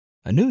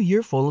A new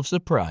year full of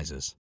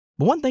surprises.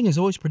 But one thing is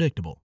always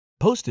predictable.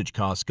 Postage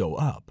costs go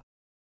up.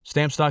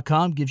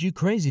 Stamps.com gives you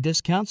crazy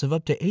discounts of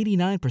up to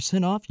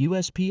 89% off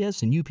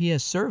USPS and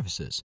UPS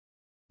services.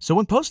 So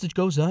when postage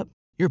goes up,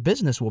 your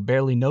business will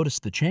barely notice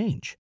the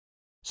change.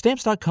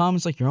 Stamps.com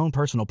is like your own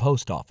personal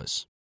post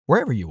office,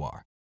 wherever you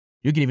are.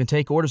 You can even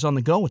take orders on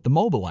the go with the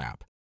mobile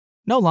app.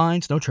 No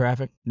lines, no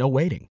traffic, no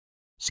waiting.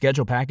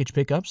 Schedule package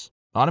pickups,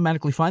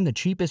 automatically find the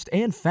cheapest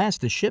and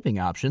fastest shipping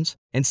options,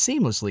 and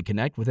seamlessly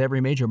connect with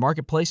every major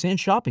marketplace and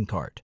shopping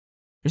cart.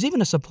 There's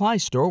even a supply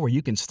store where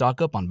you can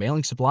stock up on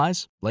mailing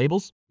supplies,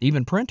 labels,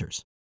 even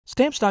printers.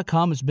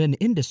 Stamps.com has been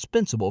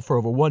indispensable for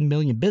over 1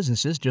 million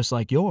businesses just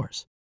like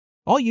yours.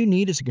 All you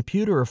need is a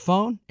computer or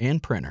phone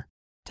and printer.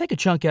 Take a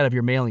chunk out of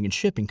your mailing and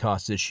shipping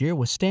costs this year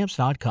with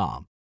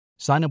Stamps.com.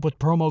 Sign up with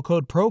promo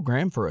code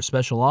PROGRAM for a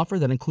special offer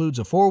that includes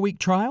a 4-week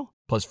trial,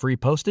 plus free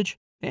postage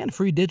and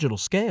free digital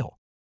scale.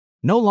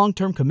 No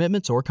long-term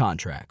commitments or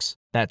contracts.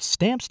 That's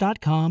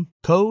Stamps.com,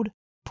 code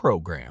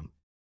PROGRAM.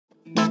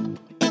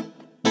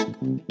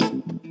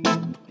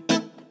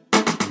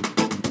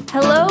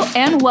 Hello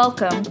and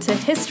welcome to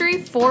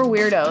History for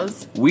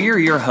Weirdos. We're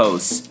your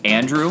hosts,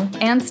 Andrew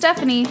and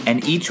Stephanie.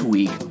 And each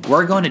week,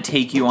 we're going to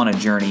take you on a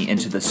journey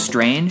into the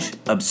strange,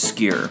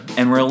 obscure,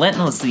 and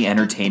relentlessly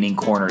entertaining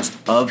corners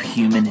of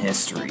human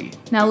history.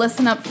 Now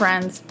listen up,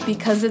 friends,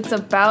 because it's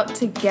about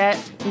to get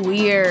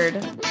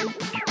weird.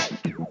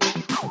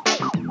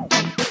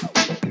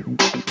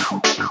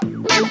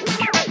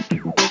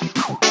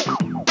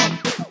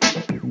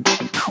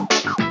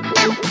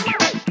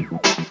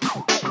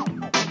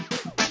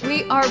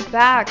 We are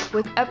back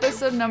with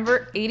episode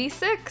number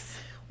 86.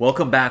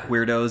 Welcome back,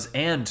 weirdos,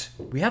 and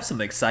we have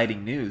some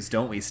exciting news,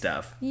 don't we,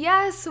 Steph?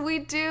 Yes, we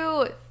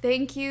do.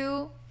 Thank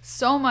you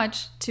so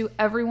much to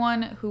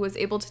everyone who was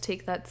able to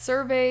take that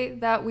survey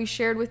that we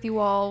shared with you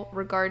all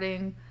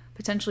regarding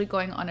potentially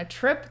going on a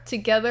trip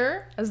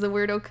together as the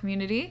weirdo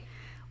community.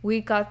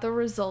 We got the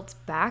results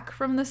back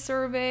from the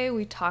survey.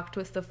 We talked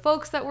with the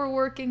folks that we're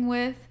working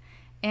with,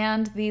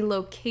 and the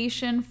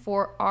location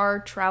for our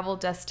travel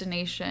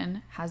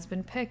destination has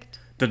been picked.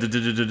 That's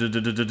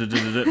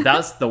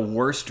the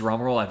worst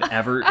drum roll I've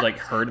ever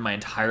heard in my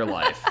entire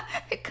life.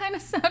 It kind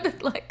of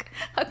sounded like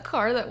a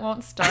car that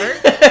won't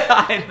start.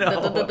 I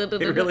know.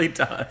 It really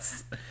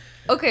does.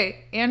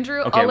 Okay,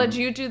 Andrew, I'll let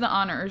you do the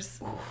honors.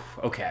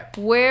 Okay.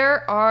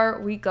 Where are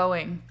we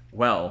going?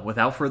 Well,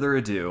 without further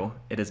ado,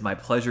 it is my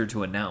pleasure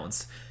to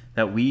announce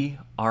that we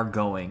are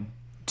going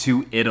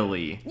to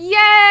Italy.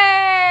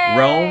 Yay!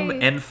 Rome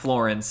and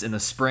Florence in the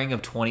spring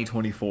of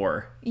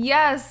 2024.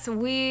 Yes,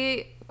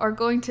 we are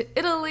going to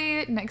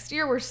Italy next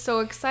year. We're so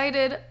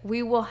excited.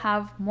 We will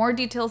have more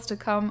details to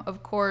come,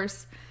 of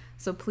course.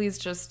 So please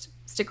just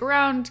stick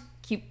around.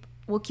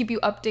 We'll keep you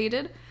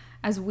updated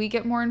as we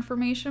get more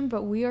information.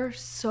 But we are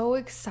so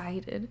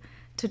excited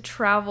to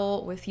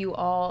travel with you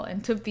all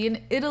and to be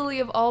in Italy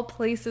of all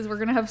places. We're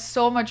going to have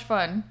so much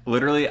fun.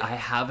 Literally, I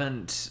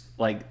haven't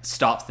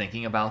stopped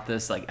thinking about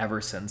this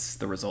ever since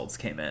the results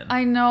came in.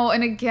 I know.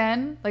 And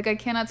again, I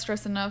cannot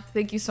stress enough,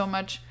 thank you so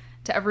much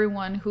to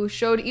everyone who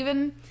showed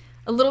even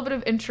a little bit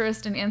of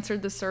interest and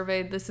answered the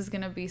survey. This is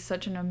going to be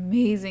such an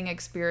amazing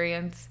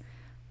experience.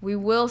 We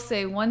will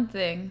say one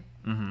thing.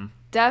 Mm-hmm.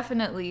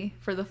 Definitely,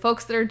 for the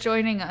folks that are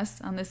joining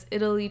us on this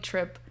Italy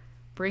trip,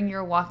 bring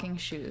your walking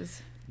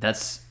shoes.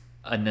 That's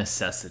a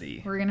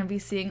necessity. We're going to be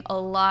seeing a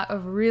lot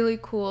of really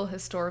cool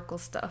historical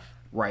stuff.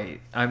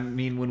 Right. I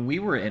mean, when we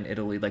were in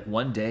Italy,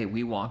 one day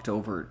we walked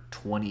over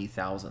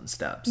 20,000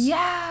 steps.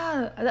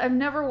 Yeah. I've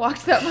never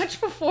walked that much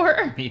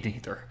before. Me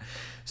neither.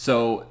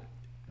 So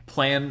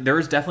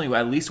there's definitely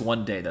at least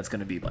one day that's going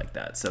to be like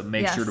that. So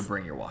make sure to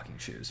bring your walking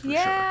shoes for sure.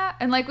 Yeah.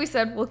 And like we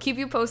said, we'll keep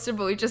you posted,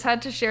 but we just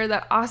had to share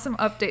that awesome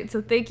update.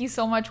 So thank you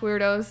so much,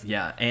 weirdos.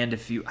 Yeah. And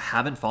if you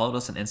haven't followed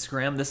us on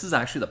Instagram, this is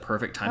actually the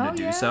perfect time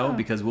to do so,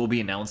 because we'll be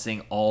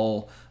announcing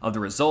all of the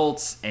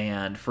results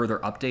and further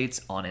updates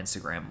on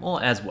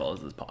Instagram, as well as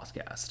this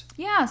podcast.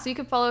 Yeah. So you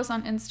can follow us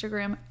on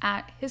Instagram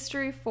at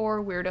History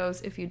for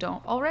Weirdos if you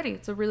don't already.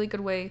 It's a really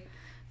good way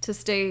to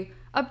stay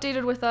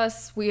updated with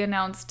us. We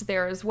announced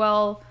there as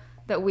well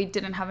that we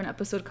didn't have an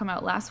episode come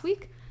out last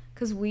week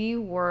because we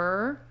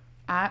were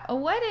at a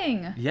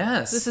wedding.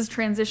 Yes. This is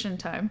transition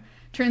time.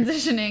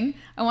 Transitioning,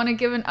 I want to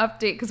give an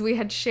update because we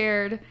had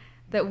shared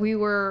that we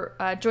were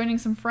joining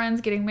some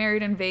friends getting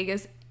married in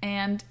Vegas,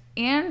 and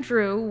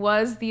Andrew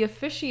was the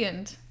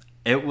officiant.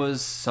 It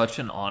was such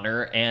an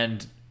honor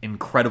and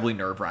incredibly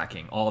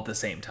nerve-wracking all at the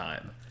same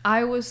time.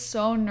 I was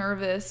so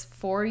nervous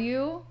for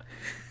you.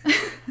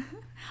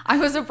 I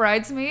was a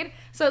bridesmaid,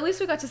 so at least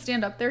we got to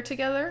stand up there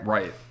together.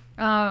 Right.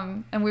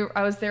 And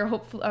I was there.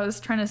 Hopefully, I was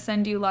trying to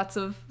send you lots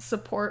of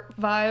support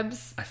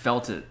vibes. I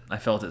felt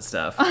it,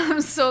 Steph. I'm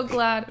so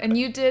glad, and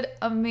you did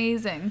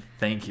amazing.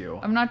 Thank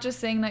you. I'm not just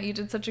saying that you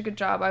did such a good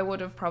job. I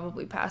would have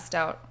probably passed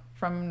out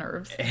from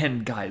nerves.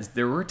 And guys,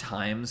 there were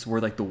times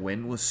where the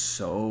wind was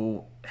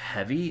so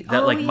heavy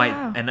that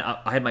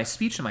I had my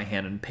speech in my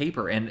hand and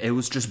paper, and it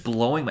was just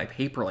blowing my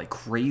paper like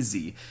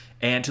crazy,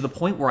 and to the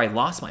point where I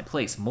lost my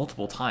place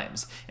multiple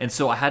times. And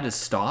so I had to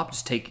stop,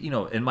 just take,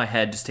 in my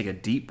head, just take a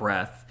deep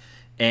breath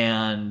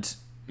and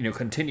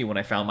continue when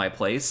I found my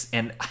place.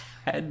 And I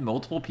had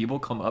multiple people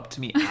come up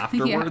to me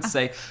afterwards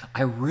say,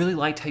 I really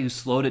liked how you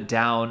slowed it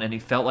down and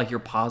it felt like your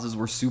pauses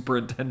were super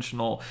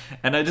intentional.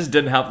 And I just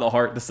didn't have the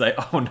heart to say,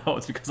 oh no,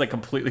 it's because I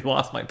completely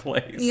lost my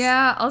place.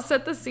 Yeah, I'll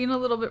set the scene a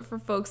little bit for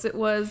folks. It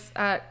was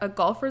at a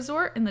golf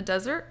resort in the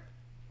desert,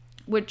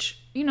 which,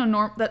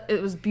 that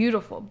it was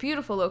beautiful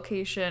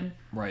location.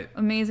 Right.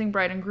 Amazing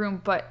bride and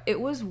groom, but it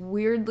was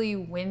weirdly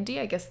windy.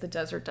 I guess the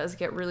desert does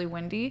get really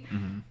windy.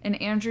 Mm-hmm.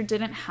 And Andrew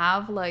didn't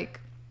have like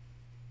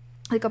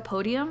a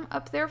podium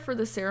up there for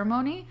the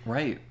ceremony.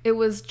 Right. It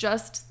was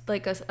just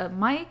like a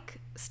mic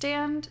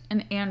stand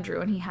and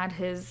Andrew, and he had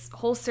his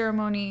whole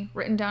ceremony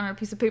written down on a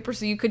piece of paper,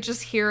 so you could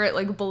just hear it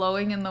like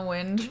blowing in the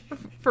wind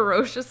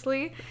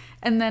ferociously.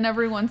 And then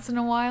every once in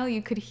a while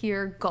you could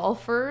hear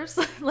golfers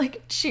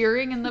like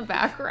cheering in the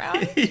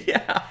background.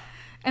 Yeah.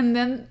 And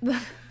then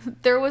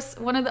there was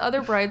one of the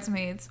other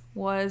bridesmaids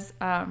was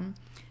an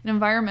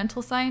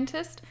environmental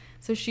scientist.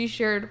 So she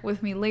shared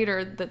with me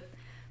later that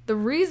the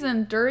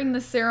reason during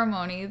the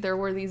ceremony there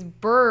were these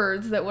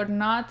birds that would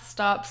not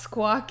stop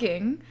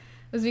squawking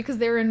was because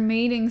they were in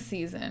mating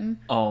season.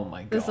 Oh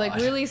my god. This like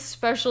really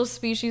special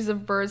species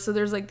of birds. So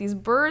there's like these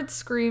birds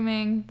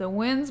screaming, the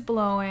wind's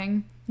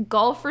blowing,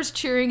 golfers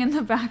cheering in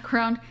the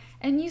background,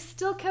 and you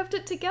still kept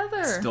it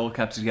together. Still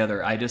kept it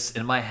together. I just,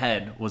 in my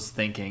head, was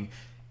thinking,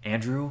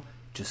 Andrew,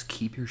 just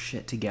keep your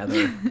shit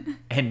together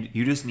and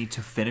you just need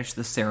to finish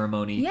the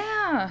ceremony.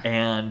 Yeah.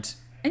 And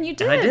you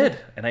did.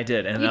 And I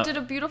did. And you did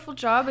a beautiful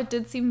job. It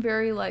did seem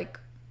very like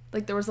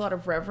there was a lot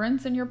of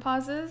reverence in your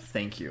pauses.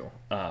 Thank you.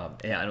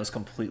 And it was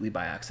completely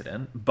by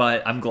accident,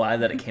 but I'm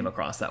glad that it came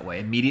across that way.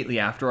 Immediately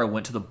after, I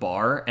went to the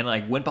bar and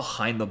I went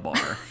behind the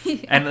bar. Yeah.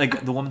 And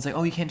like the woman's like,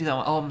 oh, you can't do that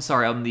one. Oh, I'm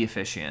sorry. I'm the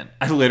officiant.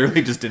 I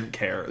literally just didn't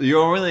care.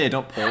 I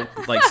don't pull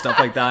like stuff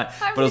like that.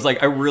 But it was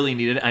like, I really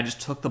needed it. I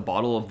just took the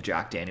bottle of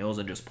Jack Daniels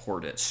and just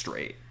poured it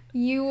straight.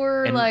 You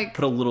were and like...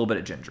 put a little bit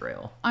of ginger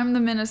ale. I'm the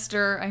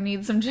minister. I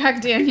need some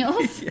Jack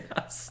Daniels.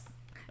 Yes.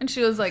 And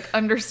she was like,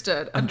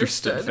 understood,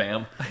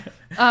 fam.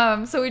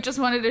 So we just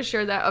wanted to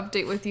share that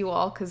update with you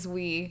all because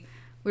we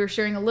were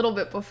sharing a little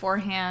bit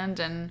beforehand.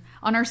 And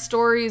on our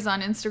stories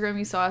on Instagram,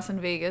 you saw us in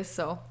Vegas.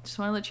 So just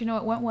want to let you know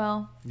it went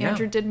well. Yeah.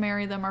 Andrew did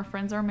marry them. Our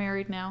friends are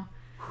married now.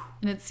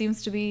 And it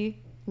seems to be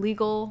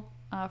legal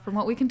from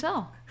what we can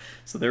tell.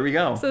 So there we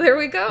go.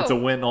 It's a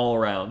win all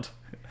around.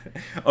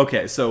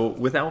 Okay, so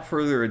without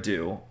further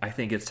ado, I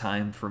think it's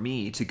time for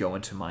me to go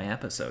into my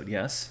episode,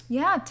 yes?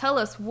 Yeah, tell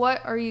us,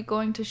 what are you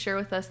going to share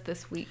with us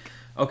this week?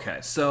 Okay,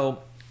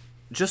 so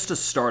just to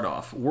start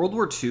off, World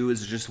War II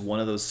is just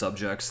one of those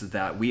subjects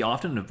that we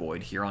often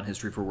avoid here on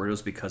History for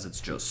Weirdos because it's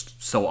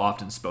just so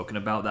often spoken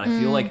about that I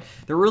feel like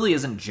there really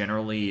isn't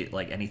generally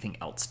like anything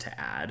else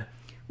to add.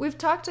 We've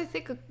talked, I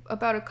think,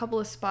 about a couple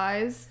of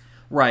spies.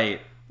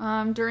 Right.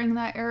 During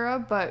that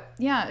era, but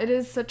yeah,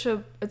 it's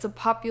a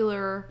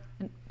popular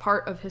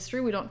part of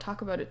history. We don't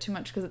talk about it too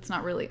much because it's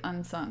not really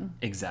unsung.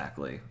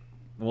 Exactly.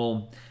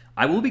 Well,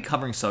 I will be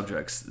covering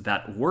subjects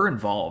that were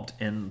involved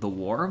in the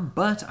war,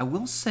 but I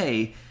will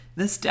say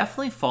this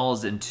definitely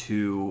falls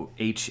into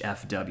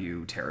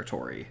HFW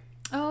territory.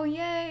 Oh,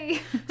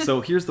 yay.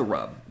 So here's the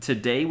rub.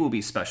 Today will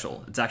be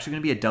special. It's actually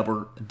going to be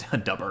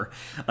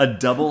a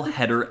double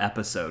header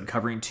episode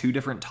covering two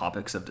different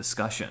topics of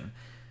discussion.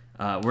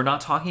 We're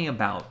not talking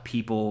about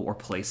people or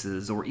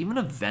places or even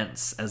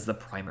events as the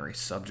primary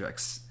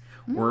subjects.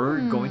 We're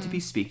going to be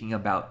speaking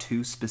about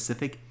two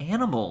specific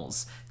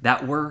animals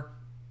that were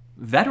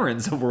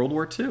veterans of World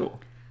War II.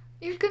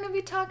 You're going to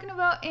be talking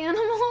about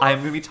animals? I'm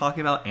going to be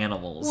talking about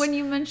animals. When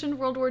you mentioned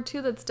World War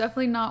II, that's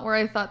definitely not where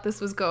I thought this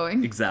was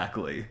going.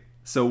 Exactly.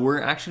 So we're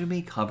actually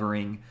going to be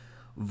covering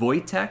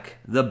Wojtek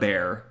the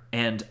bear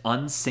and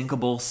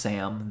Unsinkable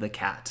Sam the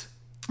cat.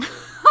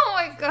 Oh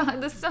my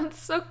god, this sounds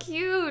so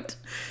cute.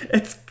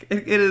 It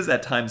is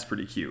at times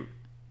pretty cute.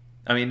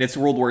 I mean, it's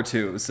World War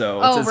II,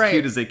 so it's as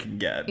cute as it can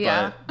get.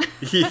 Yeah. But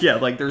yeah,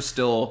 like there's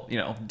still,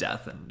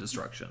 death and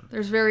destruction.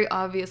 There's very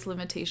obvious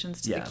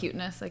limitations to the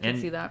cuteness. I can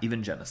see that.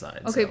 Even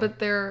genocide. Okay, but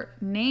their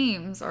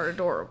names are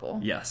adorable.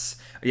 Yes.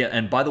 Yeah,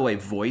 and by the way,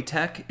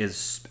 Wojtek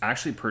is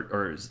actually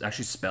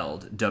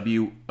spelled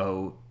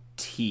Wotjek.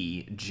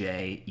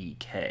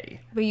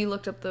 But you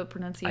looked up the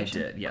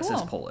pronunciation. I did. Yes, cool.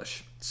 It's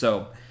Polish.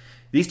 So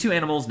these two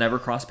animals never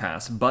crossed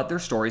paths, but their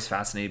stories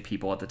fascinated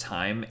people at the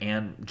time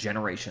and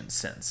generations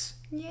since.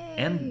 Yay.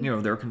 And,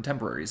 their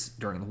contemporaries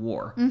during the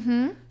war.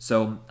 Mm-hmm.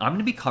 So I'm going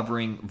to be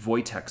covering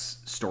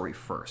Wojtek's story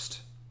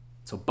first.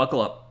 So buckle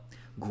up.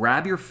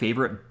 Grab your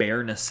favorite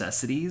bear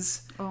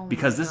necessities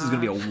because this is going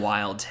to be a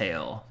wild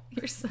tale.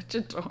 You're such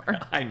a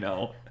dork. I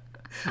know.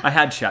 I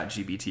had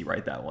ChatGPT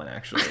write that one,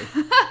 actually.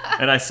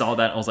 And I saw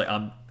that and I was like,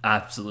 I'm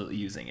absolutely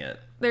using it.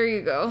 There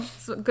you go.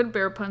 So good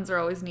bear puns are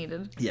always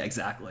needed. Yeah,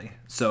 exactly.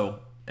 So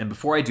And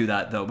before I do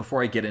that, though,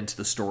 before I get into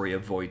the story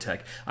of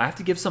Wojtek, I have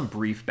to give some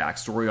brief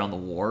backstory on the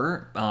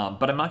war,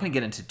 but I'm not going to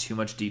get into too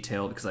much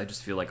detail because I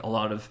just feel like a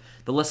lot of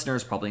the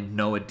listeners probably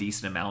know a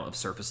decent amount of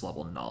surface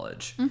level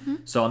knowledge.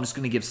 So I'm just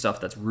going to give stuff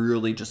that's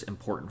really just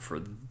important for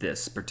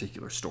this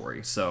particular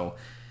story. So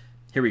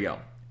here we go.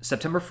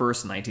 September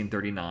 1st,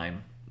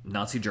 1939,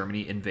 Nazi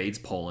Germany invades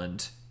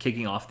Poland,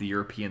 kicking off the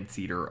European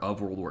theater of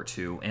World War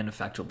II and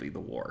effectively the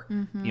war.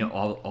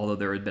 Although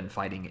there had been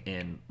fighting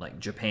in like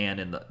Japan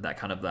and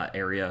that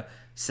area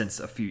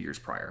since a few years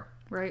prior.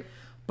 Right.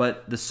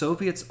 But the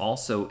Soviets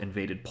also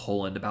invaded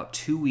Poland about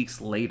 2 weeks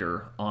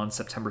later on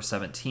September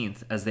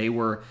 17th, as they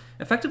were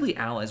effectively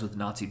allies with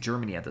Nazi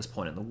Germany at this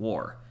point in the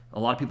war. A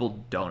lot of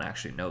people don't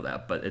actually know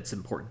that, but it's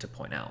important to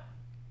point out.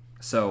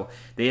 So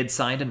they had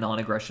signed a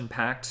non-aggression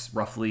pact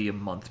roughly a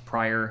month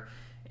prior,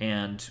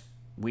 and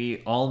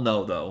we all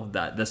know, though,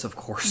 that this, of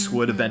course,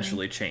 would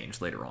eventually change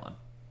later on.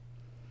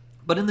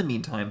 But in the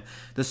meantime,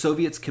 the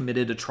Soviets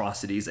committed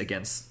atrocities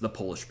against the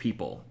Polish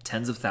people.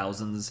 Tens of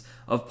thousands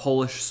of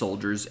Polish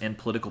soldiers and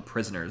political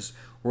prisoners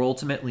were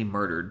ultimately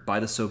murdered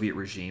by the Soviet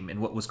regime in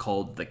what was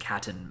called the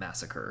Katyn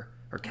Massacre,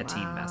 or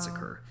Katyn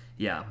Massacre.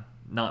 Yeah,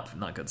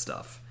 not good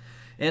stuff.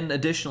 And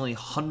additionally,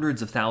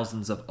 hundreds of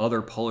thousands of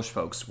other Polish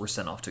folks were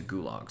sent off to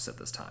gulags at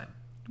this time.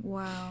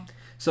 Wow.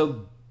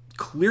 So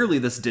clearly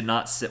this did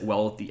not sit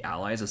well with the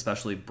Allies,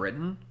 especially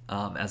Britain,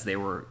 as they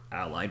were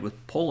allied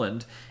with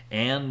Poland.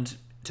 And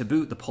to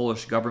boot, the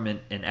Polish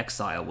government in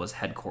exile was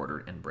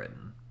headquartered in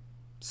Britain.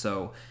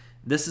 So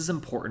this is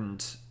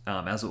important,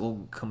 as it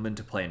will come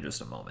into play in just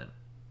a moment.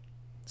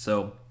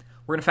 So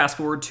we're going to fast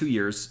forward 2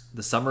 years,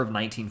 the summer of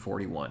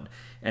 1941,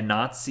 and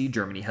Nazi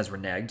Germany has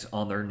reneged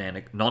on their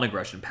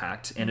non-aggression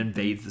pact and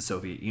invades the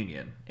Soviet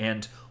Union.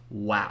 And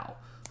wow,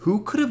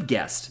 who could have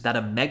guessed that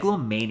a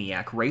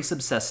megalomaniac,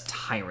 race-obsessed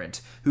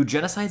tyrant who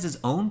genocides his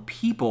own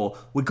people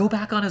would go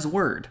back on his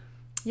word?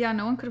 Yeah,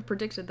 no one could have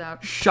predicted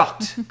that.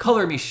 Shocked.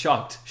 Color me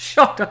shocked.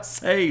 Shocked, I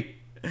say.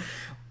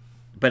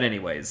 But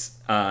anyways,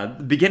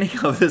 the beginning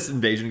of this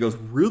invasion goes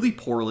really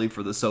poorly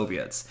for the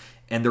Soviets,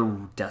 and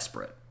they're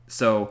desperate.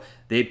 So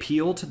they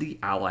appeal to the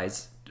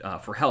Allies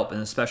for help,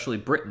 and especially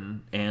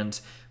Britain, and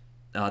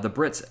the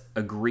Brits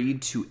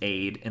agreed to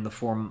aid in the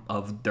form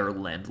of their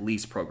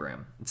Lend-Lease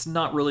program. It's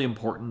not really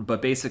important,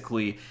 but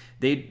basically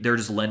they're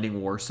just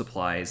lending war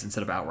supplies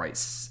instead of outright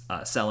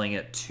selling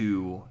it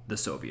to the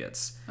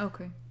Soviets.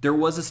 Okay. There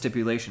was a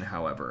stipulation,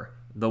 however,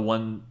 the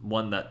one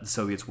that the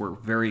Soviets were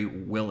very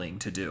willing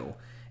to do,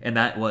 and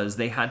that was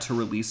they had to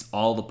release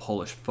all the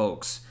Polish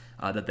folks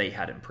that they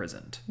had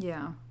imprisoned.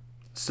 Yeah.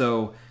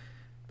 So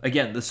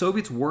again, the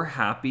Soviets were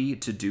happy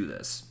to do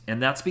this,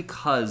 and that's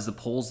because the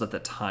Poles at the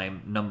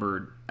time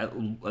numbered at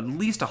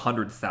least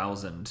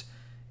 100,000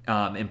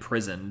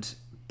 imprisoned,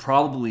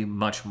 probably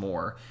much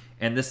more,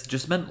 and this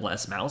just meant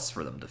less mouths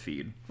for them to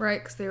feed.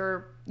 Right, because they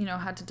were,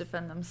 had to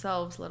defend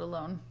themselves, let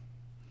alone.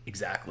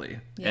 Exactly.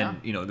 Yeah.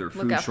 And, there were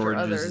food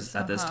shortages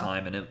at this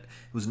time, and it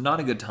was not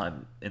a good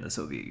time in the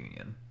Soviet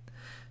Union.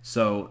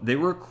 So they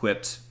were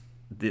equipped,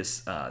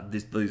 these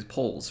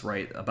Poles,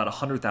 right, about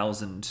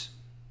 100,000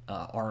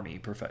 army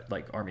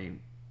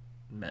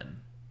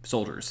men,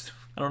 soldiers.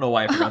 I don't know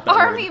why I forgot that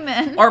Army word.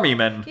 men. Army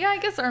men. Yeah, I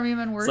guess army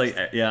men works. It's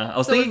like, yeah, I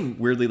was thinking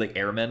weirdly like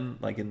airmen,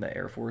 like in the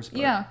Air Force. But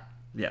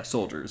yeah,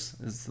 soldiers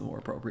is the more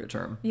appropriate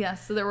term. Yeah,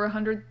 so there were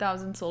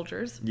 100,000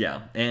 soldiers.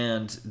 Yeah,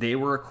 and they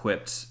were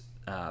equipped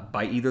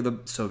by either the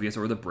Soviets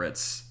or the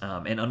Brits,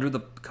 and under the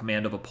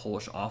command of a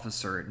Polish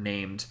officer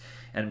named,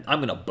 and I'm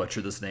going to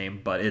butcher this name,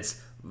 but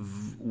it's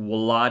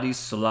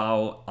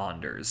Władysław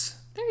Anders.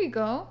 There you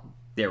go.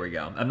 There we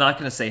go. I'm not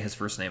going to say his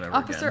first name ever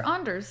Officer again.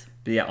 Anders.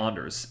 But yeah,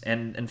 Anders.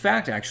 And in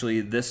fact, actually,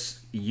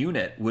 this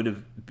unit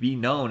would be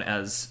known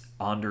as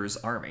Anders'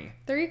 Army.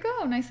 There you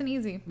go. Nice and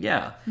easy.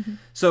 Yeah.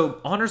 So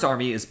Anders'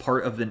 Army is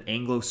part of an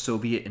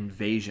Anglo-Soviet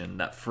invasion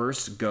that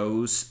first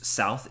goes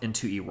south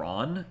into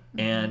Iran.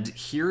 And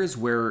here is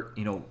where,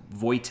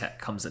 Wojtek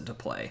comes into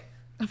play.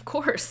 Of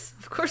course.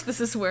 Of course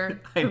this is where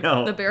I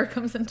know. The bear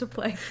comes into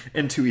play.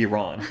 Into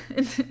Iran.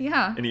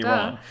 Yeah. In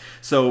Iran.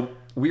 So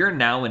we are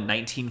now in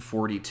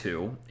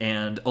 1942,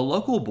 and a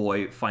local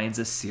boy finds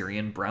a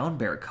Syrian brown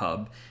bear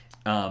cub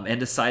and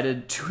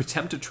decided to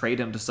attempt to trade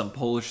him to some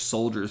Polish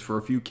soldiers for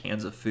a few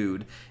cans of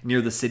food near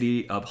the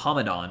city of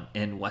Hamadan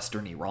in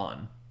western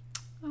Iran.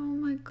 Oh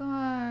my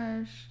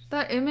gosh.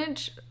 That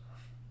image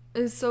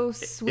is so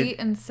sweet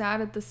and sad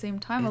at the same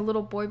time. A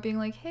little boy being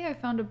like, hey, I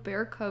found a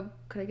bear cub.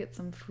 Could I get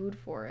some food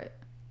for it?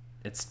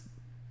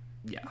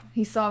 Yeah.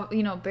 He saw,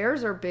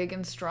 bears are big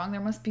and strong. There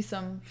must be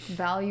some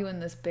value in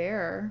this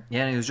bear.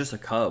 Yeah, and he was just a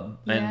cub.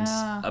 Yeah.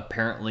 And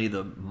apparently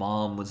the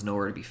mom was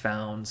nowhere to be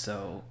found,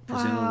 so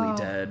presumably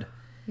dead.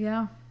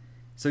 Yeah.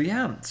 So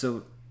it's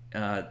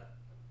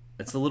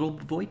a little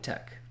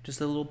Wojtek,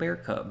 just a little bear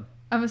cub.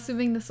 I'm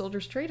assuming the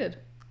soldiers traded.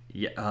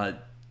 Yeah,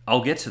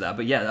 I'll get to that,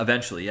 but yeah,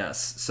 eventually,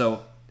 yes.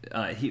 So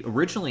he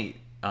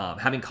originally,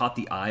 having caught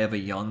the eye of a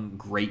young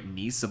great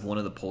niece of one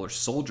of the Polish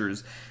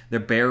soldiers, the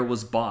bear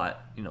was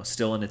bought,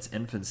 still in its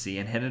infancy,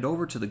 and handed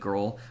over to the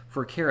girl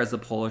for care as the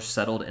Polish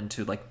settled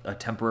into like a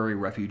temporary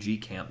refugee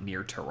camp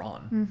near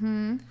Tehran.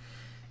 Mm-hmm.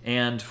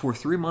 And for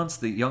 3 months,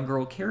 the young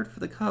girl cared for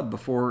the cub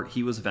before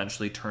he was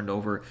eventually turned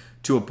over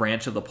to a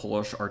branch of the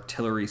Polish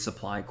Artillery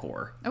Supply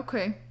Corps.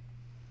 Okay.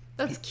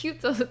 That's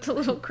cute, though, that the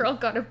little girl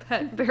got a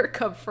pet bear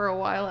cub for a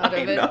while out of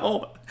it. I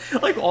know.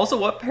 Like, also,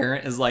 what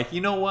parent is like,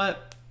 you know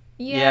what?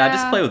 Yeah,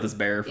 just play with this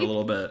bear for a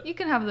little bit. You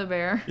can have the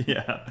bear.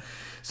 Yeah.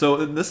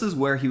 So this is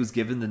where he was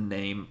given the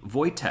name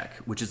Wojtek,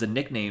 which is a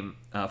nickname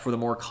for the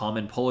more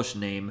common Polish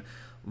name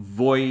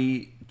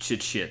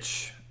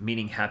Wojciech,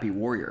 meaning happy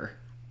warrior.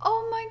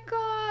 Oh my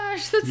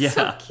gosh, that's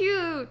so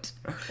cute.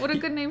 What a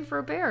good name for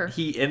a bear.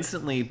 He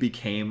instantly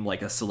became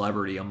like a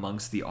celebrity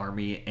amongst the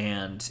army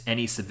and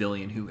any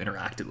civilian who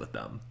interacted with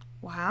them.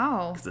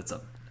 Wow. Because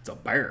it's a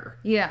bear.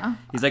 Yeah.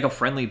 He's like a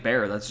friendly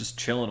bear that's just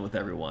chilling with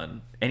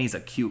everyone. And he's a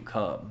cute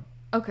cub.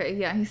 Okay,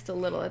 yeah, he's still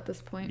little at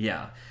this point.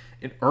 Yeah.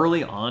 And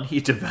early on, he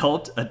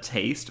developed a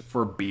taste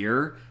for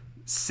beer,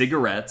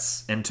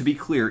 cigarettes, and to be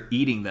clear,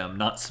 eating them,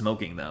 not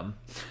smoking them,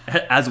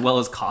 as well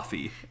as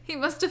coffee. He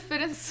must have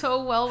fit in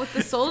so well with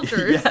the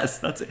soldiers. Yes,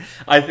 that's it.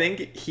 I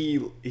think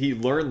he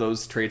learned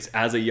those traits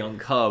as a young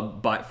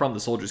cub from the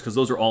soldiers, because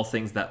those are all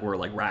things that were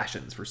like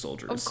rations for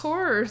soldiers. Of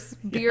course.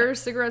 Beer,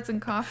 cigarettes,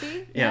 and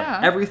coffee?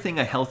 Yeah. Everything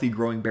a healthy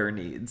growing bear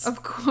needs.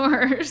 Of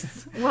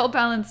course.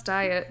 Well-balanced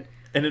diet.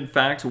 And in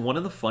fact, one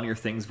of the funnier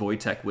things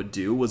Wojtek would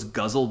do was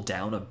guzzle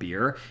down a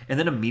beer and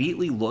then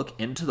immediately look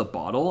into the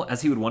bottle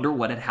as he would wonder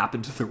what had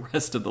happened to the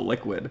rest of the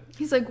liquid.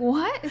 He's like,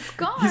 what? It's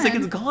gone. He's like,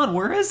 it's gone.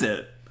 Where is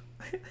it?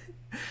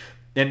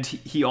 And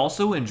he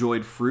also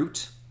enjoyed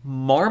fruit,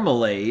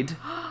 marmalade,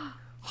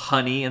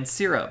 honey, and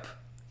syrup.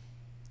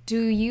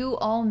 Do you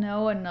all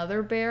know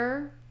another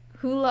bear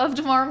who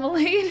loved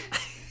marmalade?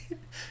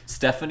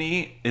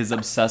 Stephanie is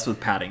obsessed with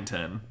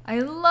Paddington. I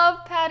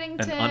love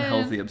Paddington. An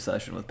unhealthy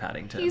obsession with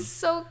Paddington. He's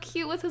so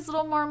cute with his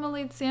little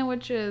marmalade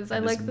sandwiches.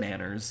 And I like his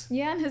manners.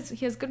 Yeah, and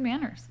he has good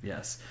manners.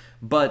 Yes.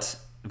 But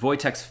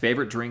Wojtek's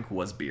favorite drink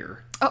was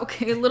beer.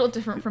 Okay, a little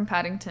different from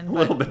Paddington. A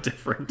little bit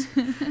different.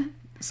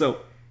 So,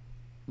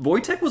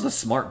 Wojtek was a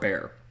smart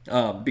bear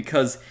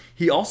because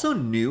he also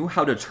knew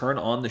how to turn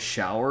on the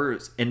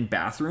showers in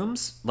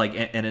bathrooms,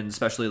 and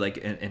especially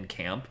in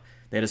camp.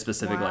 They had a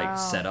specific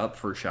setup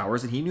for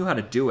showers, and he knew how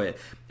to do it.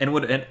 And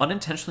would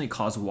unintentionally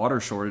cause water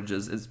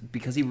shortages is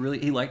because he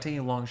liked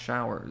taking long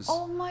showers.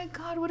 Oh my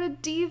god, what a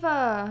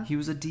diva! He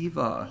was a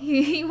diva.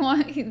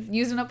 He's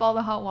using up all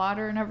the hot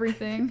water and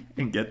everything.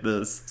 And get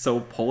this, so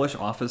Polish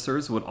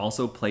officers would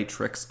also play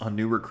tricks on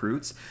new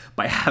recruits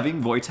by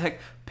having Wojtek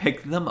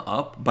pick them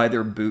up by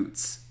their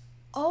boots.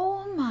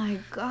 Oh my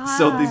god!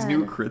 So these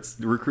new recruits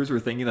were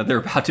thinking that they're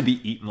about to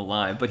be eaten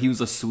alive, but he was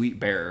a sweet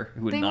bear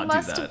who would not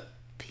do that.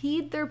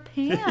 Peed their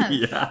pants.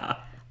 Yeah.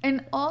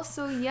 And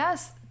also,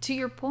 yes, to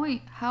your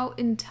point, how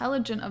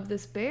intelligent of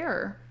this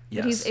bear.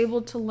 Yes. That he's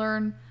able to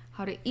learn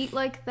how to eat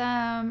like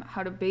them,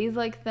 how to bathe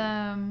like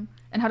them,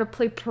 and how to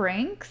play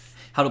pranks.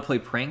 How to play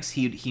pranks.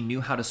 He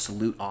knew how to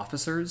salute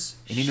officers.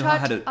 And he knew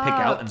how to pick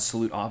out and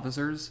salute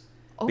officers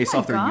based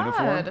off their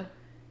uniform.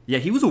 Yeah,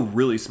 he was a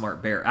really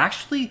smart bear.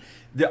 Actually,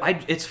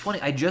 it's funny.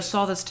 I just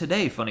saw this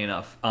today, funny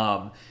enough.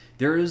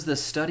 There is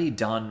this study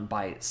done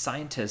by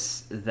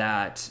scientists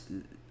that...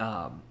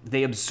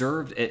 they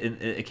observed,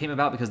 it came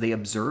about because they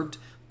observed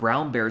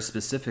brown bears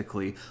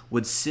specifically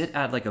would sit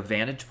at like a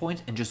vantage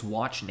point and just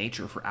watch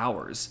nature for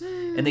hours.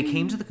 And they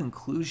came to the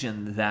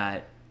conclusion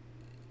that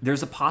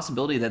there's a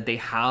possibility that they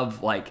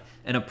have like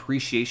an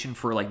appreciation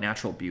for like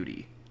natural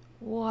beauty.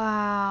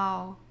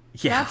 Wow.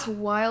 Yeah. That's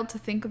wild to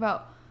think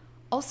about.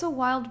 Also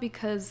wild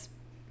because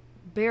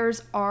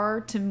bears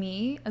are, to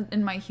me,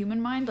 in my human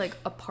mind, like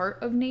a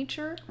part of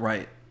nature.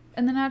 Right.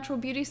 And the natural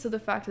beauty, so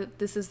the fact that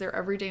this is their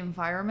everyday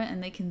environment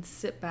and they can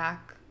sit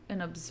back and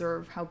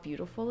observe how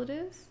beautiful it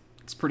is.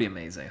 It's pretty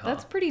amazing, huh?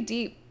 That's pretty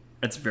deep.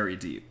 It's very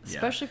deep.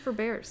 Especially for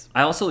bears.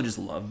 I also just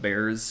love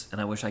bears, and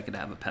I wish I could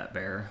have a pet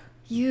bear.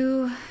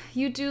 You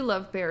do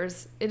love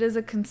bears. It is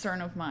a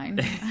concern of mine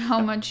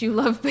how much you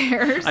love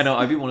bears. I know.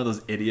 I'd be one of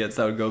those idiots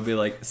that would go be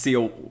like, see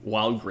a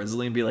wild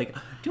grizzly and be like,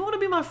 do you want to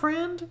be my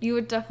friend? You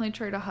would definitely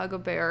try to hug a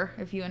bear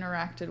if you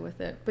interacted with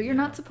it. But you're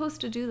not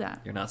supposed to do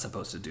that. You're not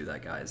supposed to do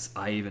that, guys.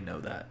 I even know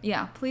that.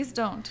 Yeah, please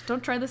don't.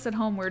 Don't try this at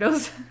home,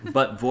 weirdos.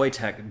 But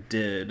Wojtek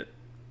did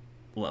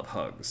love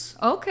hugs.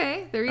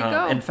 Okay, there you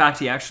go. In fact,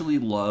 he actually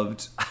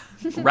loved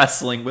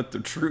wrestling with the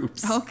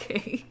troops.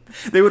 Okay.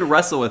 They would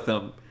wrestle with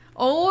him.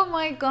 Oh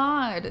my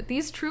god,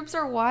 these troops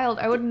are wild.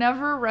 I would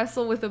never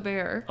wrestle with a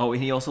bear. Oh,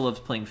 and he also loves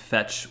playing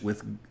fetch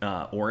with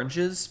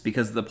oranges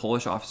because the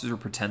Polish officers would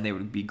pretend they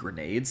would be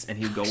grenades and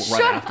he'd go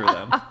run after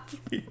them.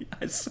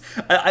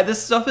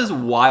 This stuff is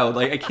wild.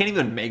 Like, I can't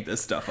even make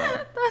this stuff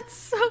up. That's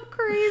so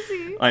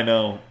crazy. I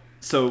know.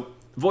 So,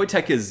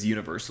 Wojtek is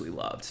universally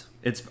loved.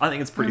 I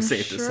think it's pretty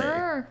safe to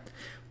say.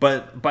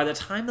 But by the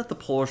time that the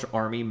Polish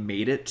army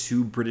made it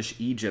to British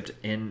Egypt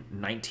in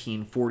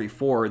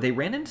 1944, they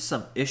ran into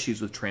some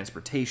issues with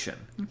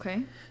transportation.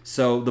 Okay.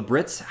 So the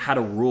Brits had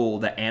a rule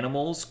that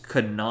animals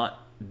could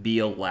not be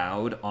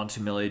allowed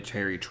onto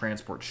military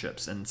transport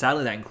ships, and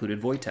sadly that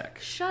included Wojtek.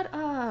 Shut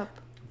up.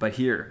 But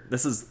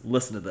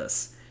listen to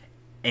this.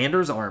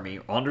 Anders' army,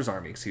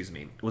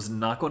 was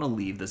not going to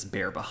leave this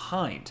bear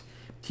behind.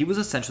 He was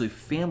essentially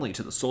family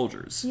to the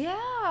soldiers.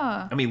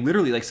 Yeah. I mean,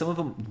 literally, like, some of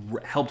them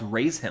helped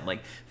raise him,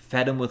 like,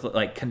 fed him with,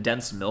 like,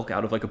 condensed milk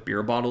out of, like, a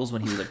beer bottles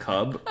when he was a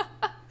cub.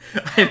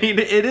 I mean,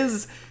 it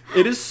is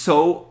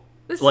so,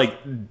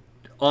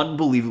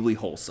 unbelievably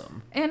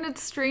wholesome. And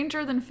it's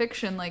stranger than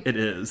fiction. Like, it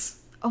is.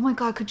 Oh my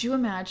God, could you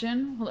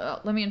imagine?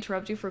 Let me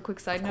interrupt you for a quick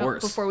side note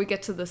before we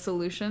get to the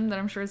solution that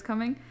I'm sure is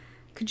coming.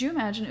 Could you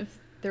imagine if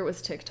there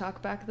was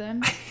TikTok back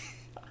then?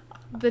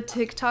 The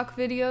TikTok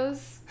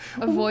videos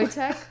of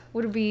Wojtek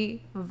would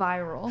be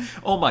viral.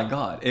 Oh my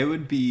God, it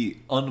would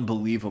be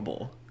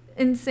unbelievable.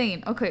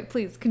 Insane. Okay,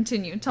 please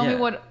continue. Tell me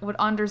what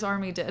Anders'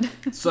 army did.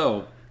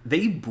 So,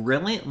 they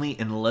brilliantly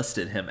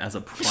enlisted him as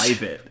a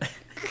private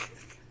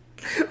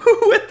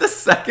with the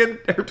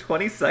 2nd or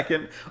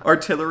 22nd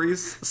Artillery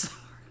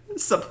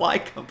Supply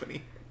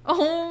Company.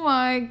 Oh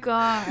my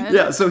God.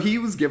 Yeah, so he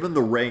was given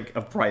the rank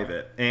of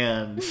private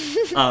and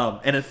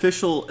an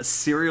official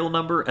serial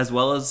number as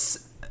well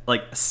as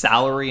like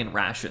salary and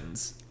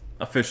rations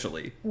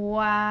officially.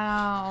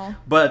 Wow.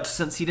 But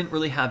since he didn't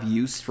really have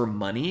use for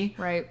money,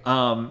 right?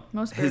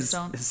 Most his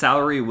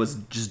salary was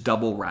just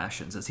double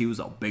rations as he was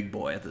a big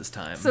boy at this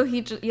time. So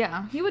he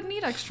would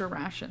need extra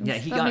rations. Yeah,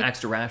 he got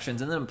extra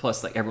rations, and then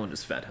plus like everyone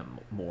just fed him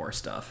more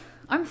stuff.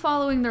 I'm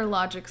following their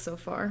logic so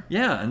far.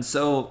 Yeah, and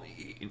so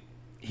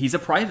he's a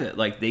private.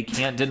 Like, they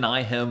can't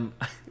deny him.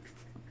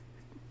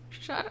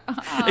 Shut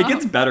up. It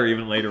gets better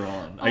even later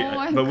on.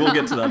 But we'll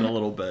get to that in a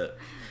little bit.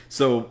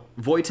 So,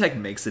 Wojtek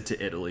makes it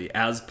to Italy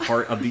as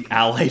part of the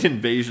Allied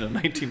invasion of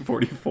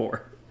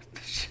 1944.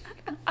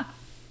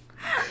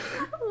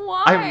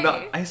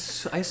 Why? I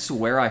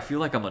swear I feel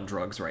like I'm on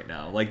drugs right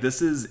now. Like,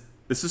 this is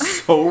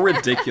so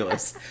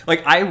ridiculous.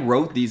 Like, I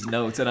wrote these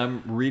notes and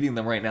I'm reading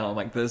them right now. I'm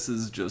like, this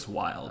is just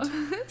wild.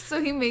 So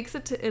he makes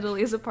it to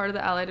Italy as a part of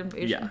the Allied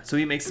invasion. Yeah, so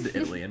he makes it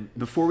to Italy. And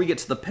before we get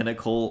to the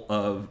pinnacle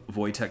of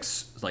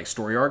Wojtek's like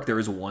story arc, there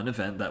is one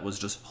event that was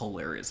just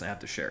hilarious I have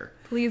to share.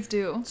 Please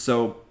do.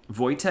 So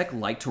Wojtek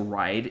liked to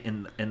ride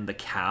in the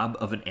cab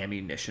of an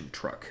ammunition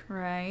truck.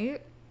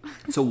 Right.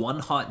 So one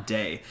hot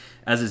day,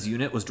 as his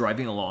unit was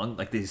driving along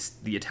like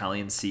the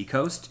Italian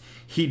seacoast,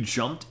 he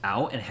jumped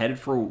out and headed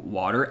for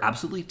water,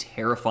 absolutely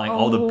terrifying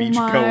all the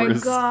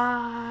beachgoers.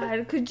 Oh my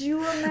God. Could you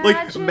imagine?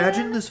 Like,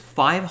 imagine this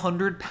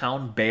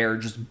 500-pound bear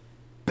just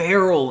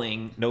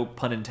barreling, no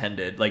pun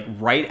intended, like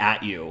right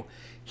at you.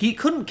 He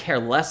couldn't care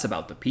less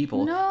about the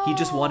people. No. He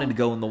just wanted to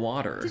go in the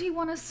water. Did he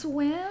want to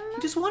swim?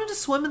 He just wanted to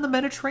swim in the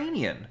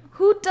Mediterranean.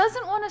 Who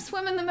doesn't want to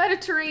swim in the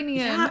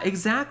Mediterranean? Yeah,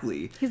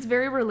 exactly. He's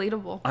very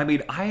relatable. I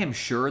mean, I am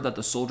sure that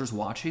the soldiers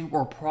watching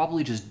were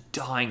probably just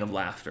dying of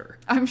laughter.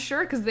 I'm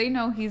sure, because they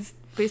know he's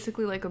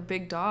basically like a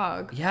big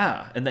dog.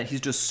 Yeah, and that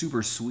he's just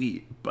super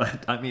sweet.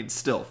 But, I mean,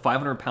 still,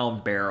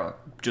 500-pound bear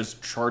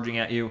just charging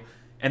at you.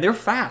 And they're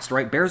fast,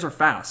 right? Bears are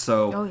fast,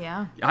 so... Oh,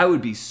 yeah. I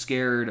would be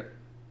scared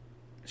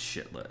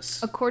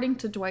shitless. According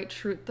to Dwight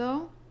Schrute,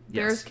 though,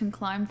 bears can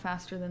climb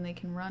faster than they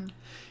can run.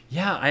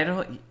 Yeah, I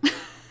don't...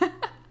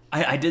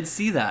 I did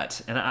see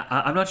that, and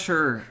I'm not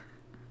sure...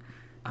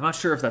 I'm not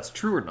sure if that's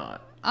true or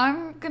not.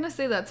 I'm gonna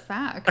say that's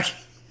fact.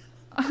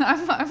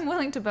 I'm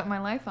willing to bet my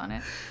life on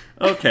it.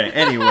 Okay,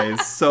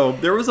 anyways, so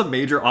there was a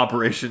major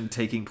operation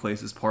taking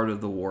place as part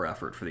of the war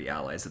effort for the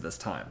Allies at this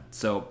time.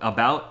 So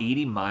about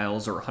 80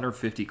 miles or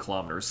 150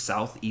 kilometers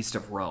southeast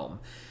of Rome,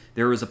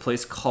 there was a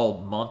place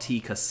called Monte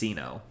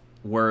Cassino,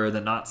 where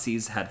the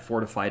Nazis had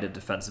fortified a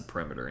defensive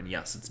perimeter. And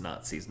yes, it's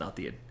Nazis, not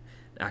the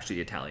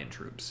Italian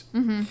troops.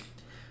 Mm-hmm.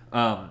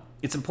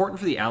 It's important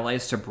for the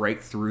Allies to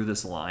break through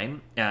this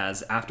line,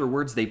 as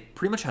afterwards they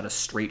pretty much had a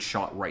straight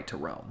shot right to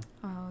Rome.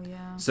 Oh,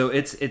 yeah. So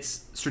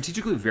it's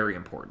strategically very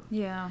important.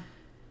 Yeah.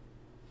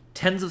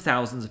 Tens of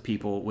thousands of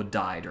people would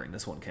die during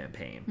this one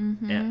campaign.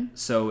 Mm-hmm. And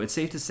so it's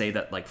safe to say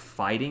that like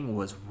fighting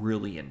was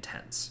really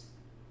intense.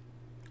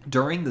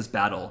 During this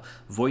battle,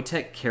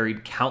 Wojtek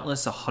carried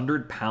countless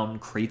 100-pound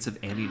crates of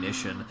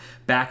ammunition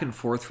back and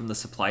forth from the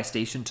supply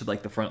station to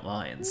like the front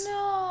lines.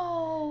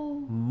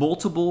 No.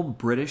 Multiple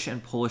British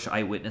and Polish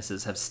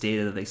eyewitnesses have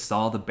stated that they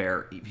saw the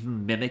bear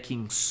even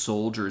mimicking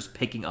soldiers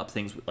picking up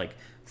things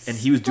and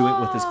he was doing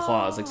it with his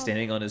claws, like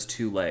standing on his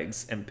two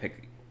legs and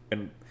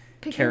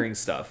carrying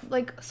stuff.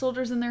 Like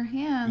soldiers in their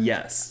hands.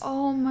 Yes.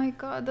 Oh my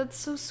God, that's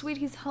so sweet.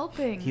 He's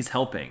helping. He's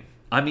helping.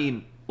 I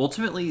mean,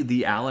 ultimately,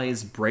 the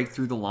Allies break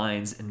through the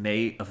lines in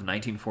May of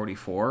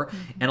 1944,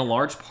 and a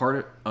large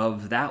part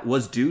of that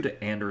was due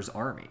to Anders'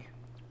 army.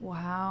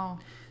 Wow.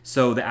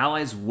 So the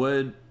Allies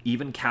would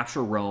even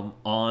capture Rome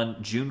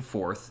on June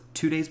 4th,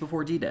 2 days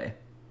before D-Day.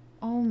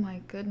 Oh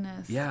my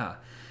goodness. Yeah.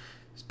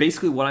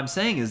 Basically, what I'm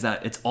saying is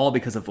that it's all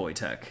because of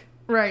Wojtek.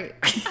 Right.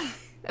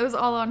 It was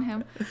all on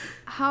him.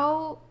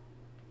 How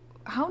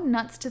how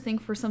nuts to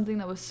think for something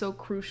that was so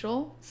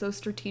crucial, so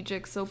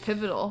strategic, so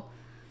pivotal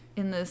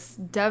in this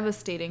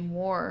devastating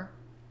war,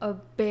 a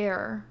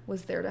bear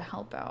was there to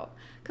help out.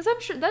 Because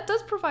I'm sure that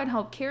does provide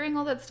help, carrying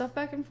all that stuff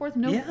back and forth.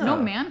 No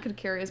man could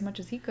carry as much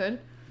as he could.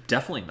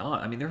 Definitely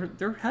not. I mean,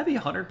 they're heavy.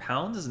 100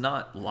 pounds is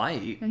not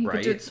light, and he right?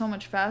 could do it so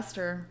much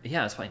faster.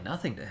 Yeah, it's probably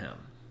nothing to him.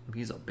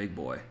 He's a big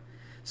boy.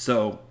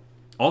 So,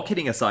 all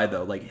kidding aside,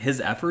 though, like, his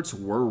efforts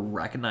were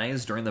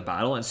recognized during the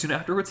battle, and soon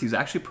afterwards, he's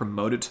actually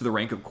promoted to the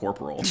rank of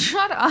corporal.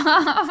 Shut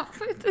up!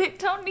 They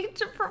don't need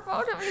to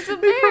promote him. He's a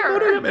They bear.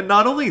 promoted him, and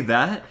not only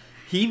that,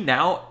 he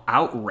now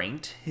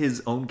outranked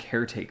his own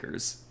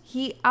caretakers.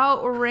 He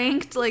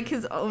outranked, like,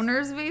 his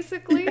owners,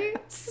 basically.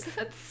 Yes.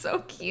 That's so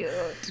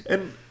cute.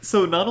 And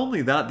so not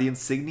only that, the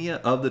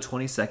insignia of the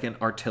 22nd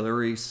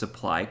Artillery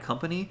Supply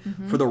Company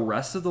for the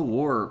rest of the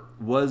war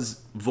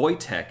was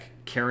Wojtek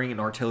carrying an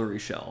artillery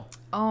shell.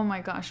 Oh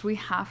my gosh, we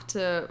have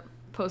to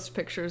post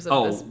pictures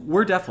of this. Oh,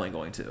 we're definitely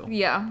going to.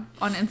 Yeah,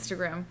 on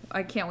Instagram.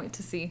 I can't wait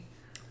to see.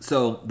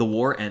 So the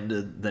war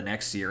ended the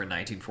next year in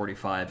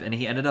 1945, and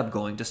he ended up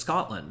going to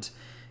Scotland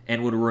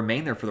and would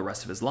remain there for the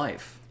rest of his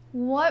life.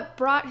 What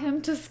brought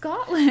him to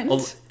Scotland?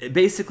 Well,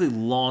 basically,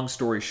 long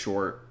story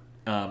short,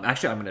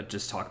 actually, I'm going to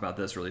just talk about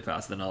this really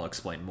fast, then I'll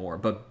explain more.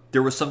 But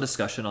there was some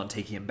discussion on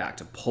taking him back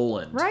to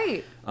Poland.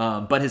 Right.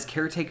 But his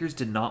caretakers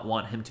did not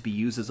want him to be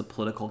used as a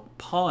political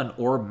pawn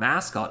or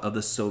mascot of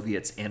the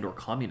Soviets and or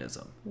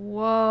communism.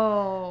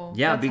 Whoa.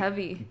 Yeah, that's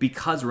heavy.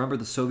 Because remember,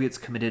 the Soviets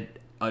committed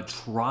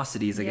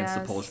atrocities against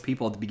the Polish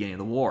people at the beginning of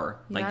the war.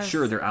 Like,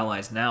 sure, they're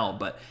allies now,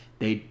 but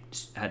they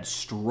had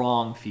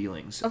strong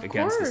feelings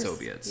against the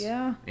Soviets.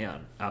 Yeah. Yeah,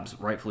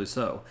 rightfully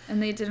so.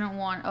 And they didn't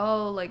want,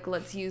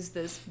 let's use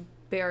this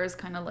bear as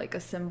kind of like a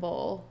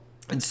symbol.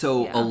 And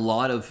so a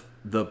lot of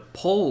the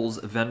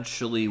Poles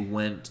eventually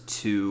went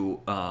to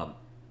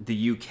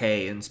the UK,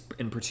 and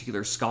in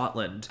particular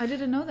Scotland. I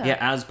didn't know that. Yeah,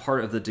 as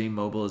part of the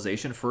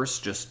demobilization,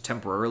 first just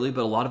temporarily,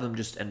 but a lot of them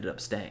just ended up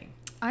staying.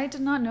 I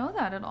did not know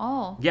that at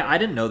all. Yeah, I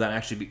didn't know that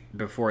actually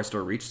before I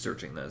started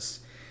researching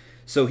this.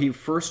 So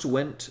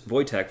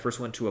Wojtek first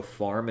went to a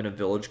farm in a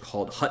village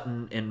called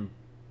Hutton in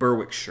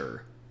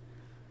Berwickshire.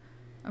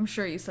 I'm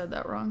sure you said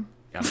that wrong.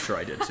 I'm sure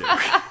I did too.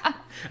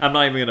 I'm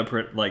not even gonna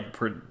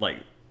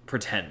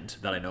pretend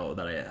that I know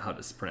how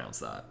to pronounce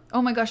that.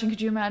 Oh my gosh! And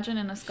could you imagine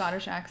in a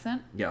Scottish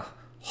accent? Yeah,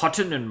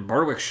 Hutton in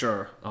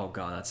Berwickshire. Oh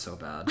god, that's so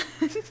bad.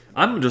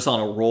 I'm just on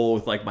a roll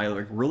with my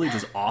really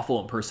just awful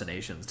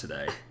impersonations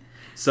today.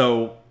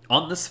 So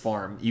on this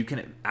farm, you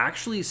can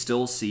actually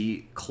still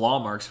see claw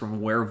marks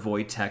from where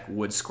Wojtek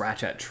would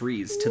scratch at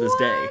trees to this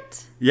day.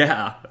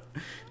 Yeah,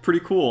 pretty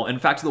cool. In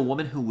fact, the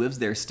woman who lives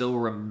there still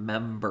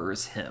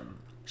remembers him.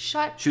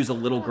 She was a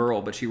little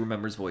girl, but she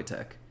remembers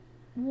Wojtek.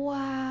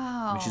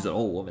 Wow. I mean, she's an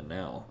old woman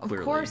now,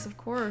 clearly. Of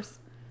course.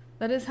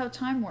 That is how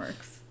time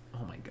works.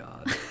 Oh my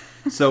god.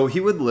 So he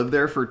would live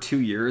there for 2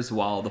 years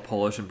while the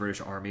Polish and British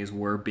armies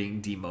were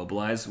being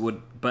demobilized,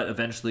 but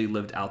eventually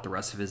lived out the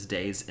rest of his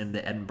days in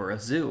the Edinburgh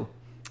Zoo.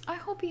 I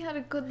hope he had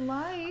a good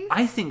life.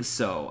 I think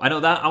so. I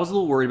know that I was a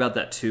little worried about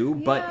that too,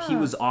 but he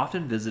was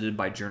often visited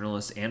by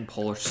journalists and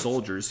Polish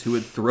soldiers who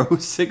would throw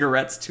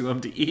cigarettes to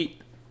him to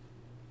eat.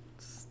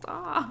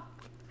 Stop.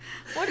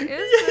 What is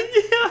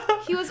this?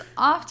 Yeah. He was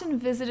often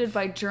visited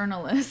by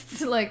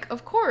journalists.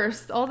 Of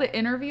course, all the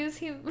interviews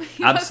he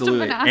absolutely must have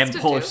been asked and to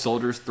Polish do.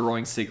 soldiers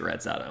throwing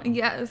cigarettes at him.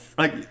 Yes.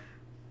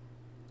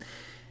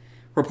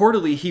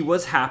 Reportedly, he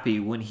was happy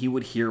when he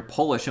would hear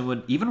Polish and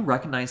would even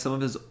recognize some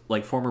of his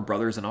former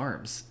brothers in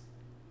arms.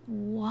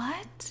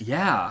 What?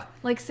 Yeah.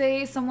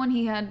 Say someone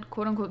he had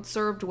quote unquote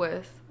served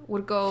with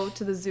would go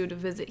to the zoo to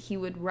visit, he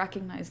would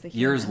recognize the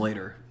human. Years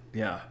later.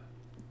 Yeah.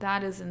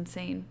 That is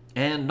insane.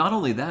 And not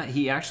only that,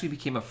 he actually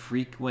became a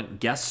frequent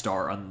guest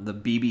star on the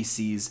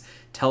BBC's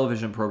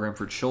television program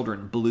for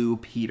children, Blue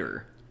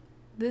Peter.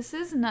 This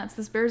is nuts.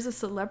 This bear's a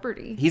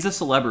celebrity. He's a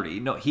celebrity.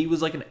 No, he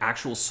was an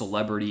actual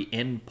celebrity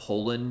in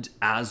Poland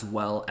as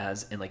well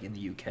as in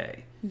the UK.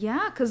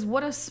 Yeah, because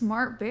what a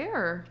smart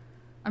bear.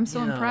 I'm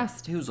so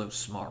impressed. He was a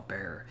smart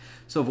bear.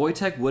 So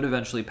Wojtek would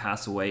eventually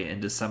pass away in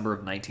December of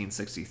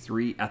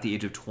 1963 at the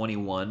age of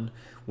 21,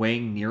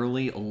 weighing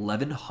nearly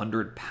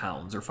 1,100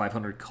 pounds or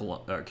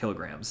 500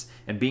 kilograms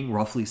and being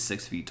roughly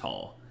 6 feet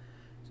tall.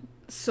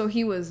 So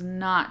he was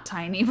not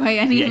tiny by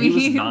any means. Yeah,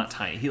 he was not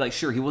tiny. He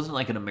he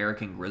wasn't an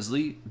American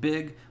grizzly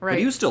big, but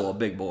he was still a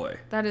big boy.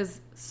 That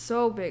is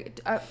so big.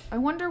 I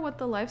wonder what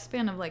the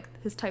lifespan of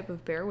his type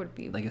of bear would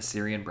be. A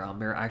Syrian brown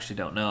bear? I actually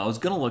don't know. I was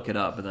gonna look it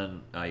up, but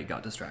then I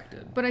got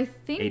distracted. But I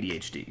think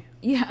ADHD.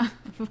 Yeah,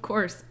 of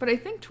course. But I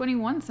think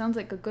 21 sounds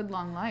like a good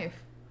long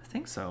life. I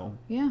think so.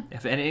 Yeah.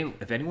 If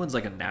anyone's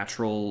a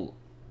natural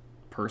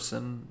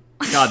person.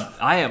 God,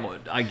 I am,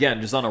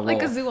 again, just on a roll.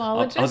 Like a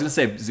zoologist? I was going to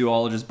say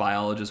zoologist,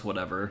 biologist,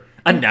 whatever.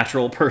 A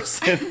natural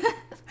person.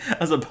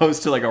 As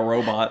opposed to a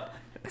robot.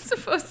 As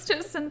opposed to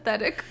a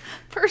synthetic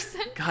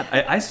person. God,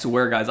 I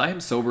swear, guys, I am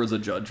sober as a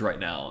judge right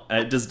now.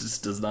 It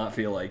just does not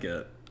feel like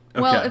it.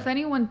 Okay. Well, if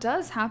anyone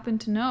does happen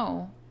to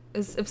know,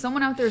 if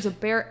someone out there is a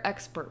bear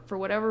expert for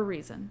whatever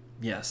reason.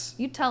 Yes.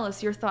 You tell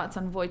us your thoughts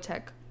on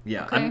Wojtek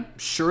Yeah, Okay. I'm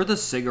sure the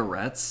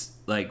cigarettes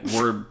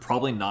were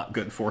probably not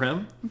good for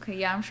him. Okay,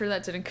 yeah, I'm sure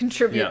that didn't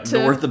contribute to...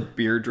 Nor the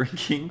beer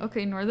drinking.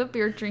 Okay, nor the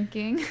beer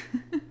drinking.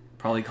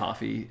 Probably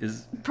coffee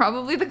is...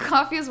 Probably the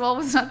coffee as well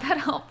was not that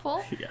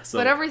helpful. Yeah, so...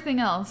 But everything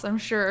else, I'm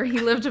sure he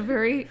lived a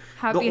very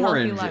happy,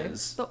 healthy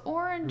life. The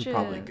oranges.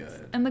 Probably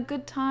good. And the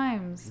good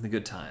times. The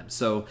good times.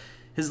 So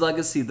his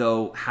legacy,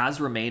 though,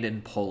 has remained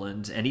in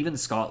Poland and even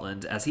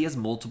Scotland, as he has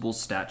multiple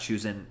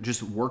statues and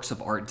just works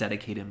of art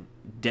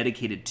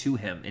dedicated to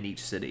him in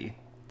each city.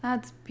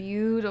 That's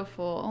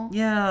beautiful.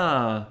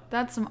 Yeah.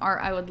 That's some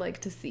art I would like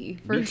to see,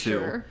 for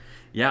sure.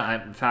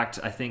 Yeah, in fact,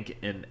 I think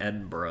in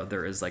Edinburgh,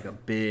 there is a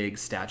big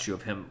statue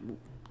of him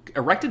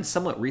erected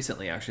somewhat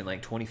recently, actually, in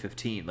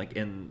 2015,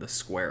 in the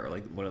square,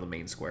 one of the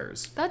main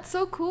squares. That's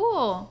so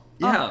cool.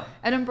 Yeah.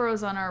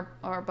 Edinburgh's on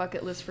our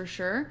bucket list for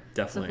sure.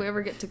 Definitely. So if we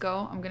ever get to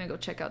go, I'm going to go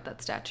check out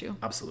that statue.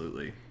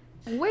 Absolutely.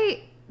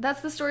 Wait,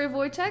 that's the story of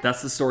Wojtek?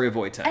 That's the story of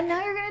Wojtek. And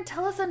now you're going to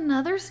tell us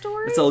another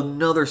story? It's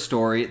another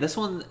story. This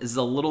one is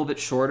a little bit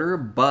shorter,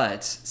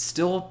 but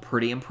still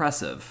pretty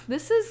impressive.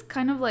 This is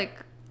kind of like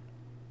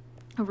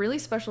a really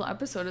special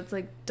episode. It's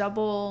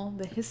double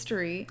the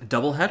history.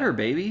 Double header,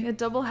 baby. A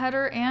double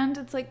header, and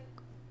it's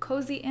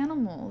cozy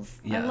animals.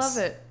 Yes. I love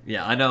it.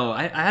 Yeah, I know.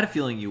 I had a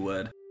feeling you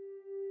would.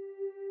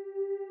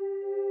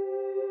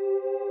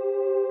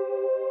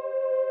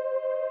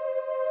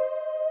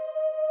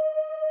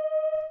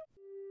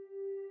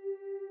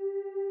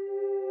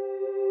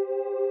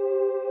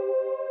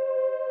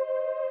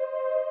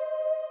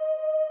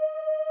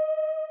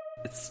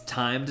 It's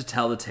time to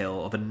tell the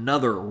tale of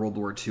another World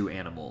War II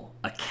animal,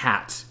 a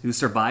cat who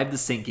survived the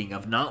sinking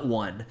of not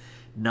one,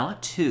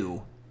 not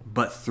two,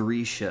 but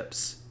 3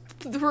 ships.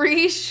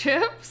 3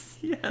 ships?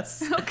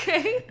 Yes.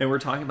 Okay. And we're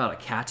talking about a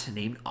cat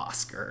named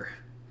Oscar.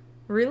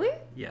 Really?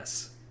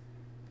 Yes.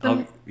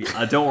 Don't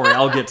worry,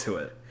 I'll get to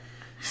it.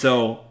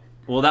 So,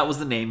 that was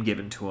the name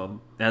given to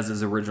him, as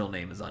his original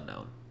name is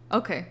unknown.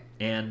 Okay.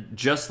 And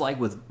just like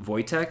with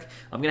Wojtek,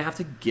 I'm going to have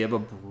to give a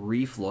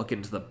brief look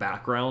into the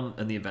background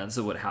and the events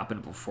of what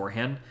happened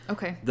beforehand.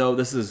 Okay. Though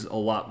this is a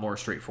lot more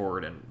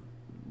straightforward and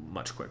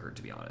much quicker,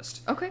 to be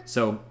honest. Okay.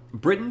 So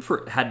Britain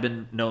had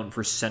been known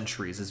for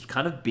centuries as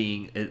kind of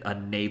being a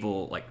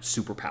naval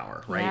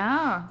superpower, right?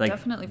 Yeah,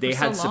 definitely. They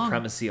for had so long.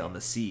 supremacy on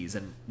the seas,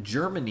 and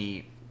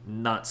Germany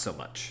not so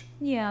much.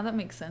 Yeah, that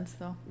makes sense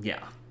though.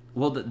 Yeah.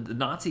 Well, the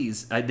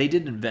Nazis they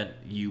did invent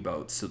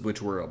U-boats,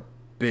 which were a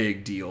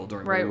big deal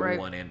during World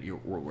War I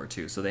and World War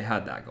II. So they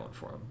had that going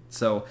for them.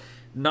 So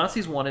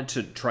Nazis wanted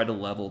to try to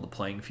level the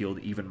playing field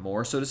even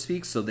more, so to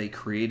speak. So they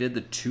created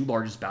the 2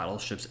 largest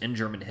battleships in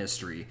German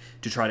history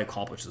to try to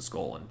accomplish this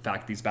goal. In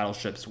fact, these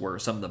battleships were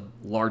some of the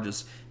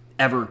largest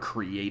ever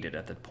created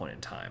at that point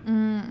in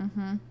time.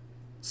 Mm-hmm.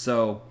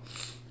 So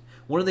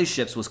one of these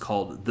ships was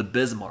called the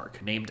Bismarck,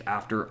 named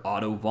after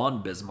Otto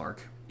von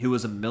Bismarck, who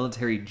was a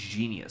military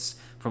genius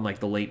from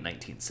the late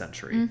 19th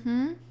century.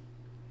 Mm-hmm.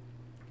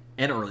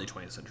 And early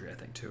 20th century, I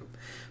think, too.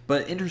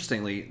 But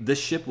interestingly, this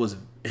ship was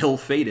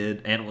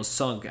ill-fated and was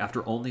sunk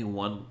after only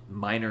one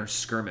minor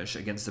skirmish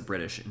against the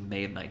British in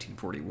May of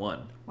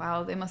 1941.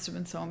 Wow, they must have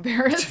been so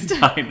embarrassed.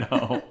 I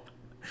know.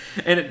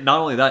 And not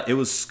only that, it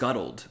was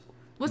scuttled.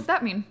 What's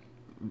that mean?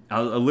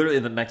 Literally,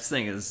 the next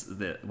thing is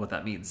what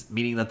that means.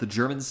 Meaning that the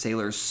German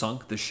sailors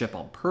sunk the ship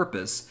on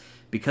purpose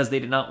because they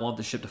did not want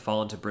the ship to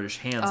fall into British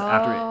hands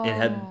after it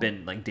had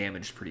been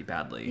damaged pretty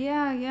badly.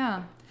 Yeah,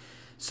 yeah.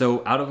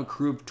 So, out of a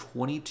crew of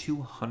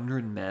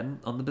 2,200 men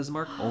on the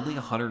Bismarck, only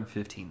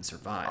 115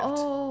 survived.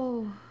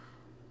 Oh,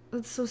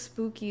 that's so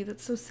spooky.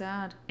 That's so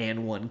sad.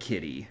 And 1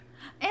 kitty.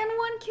 And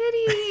 1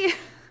 kitty!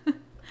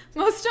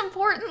 Most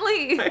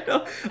importantly. I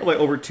know.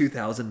 Over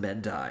 2,000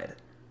 men died,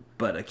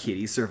 but a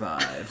kitty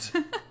survived.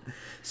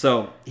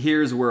 So,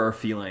 here's where our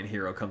feline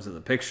hero comes in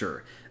the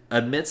picture.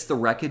 Amidst the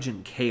wreckage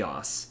and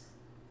chaos,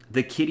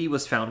 the kitty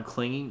was found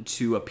clinging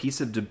to a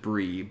piece of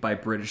debris by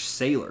British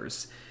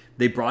sailors.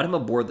 They brought him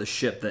aboard the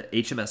ship, the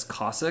HMS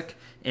Cossack,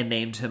 and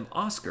named him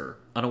Oscar,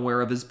 unaware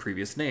of his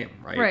previous name,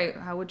 right? Right.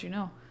 How would you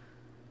know?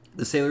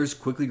 The sailors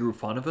quickly grew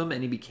fond of him,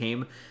 and he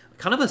became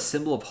kind of a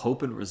symbol of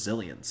hope and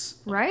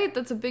resilience. Right.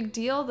 That's a big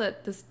deal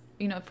that this,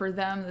 for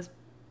them, this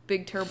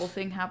big, terrible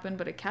thing happened,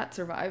 but a cat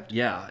survived.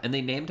 Yeah, and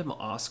they named him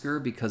Oscar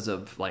because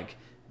of,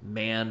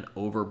 man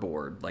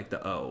overboard,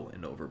 the O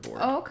in overboard.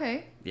 Oh,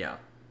 okay. Yeah.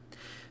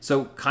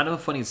 So, kind of a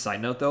funny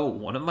side note, though,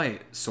 one of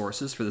my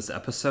sources for this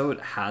episode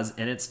has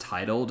in its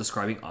title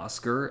describing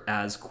Oscar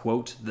as,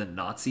 quote, the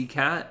Nazi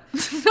cat.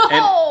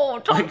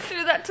 No! Don't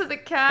do that to the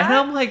cat. And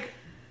I'm like,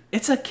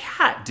 it's a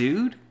cat,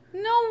 dude. No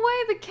way.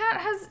 The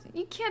cat has...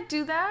 You can't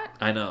do that.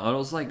 I know. I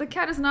was like... The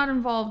cat is not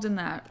involved in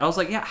that. I was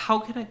like, yeah, how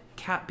can a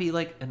cat be,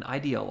 an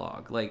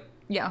ideologue?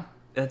 Yeah.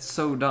 That's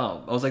so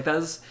dumb. I was like,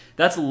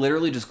 that's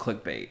literally just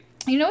clickbait.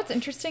 You know what's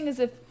interesting is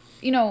if...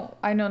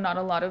 I know not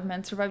a lot of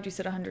men survived. You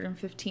said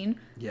 115.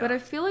 Yeah. But I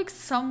feel like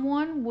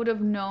someone would have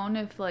known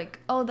if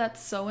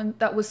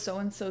that was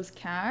so-and-so's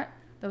cat.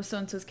 That was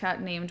so-and-so's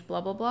cat named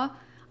blah, blah, blah.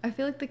 I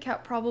feel like the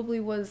cat probably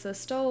was a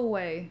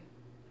stowaway.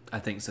 I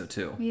think so,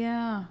 too.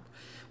 Yeah.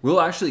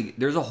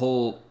 There's a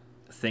whole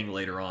thing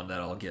later on that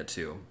I'll get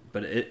to,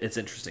 but it's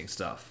interesting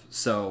stuff.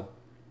 So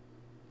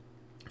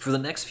for the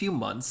next few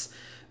months,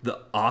 the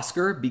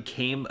Oscar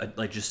became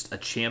just a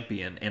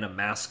champion and a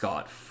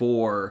mascot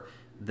for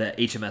the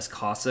HMS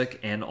Cossack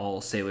and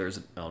all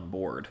sailors on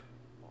board.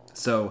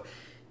 So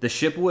the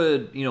ship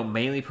would,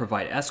 mainly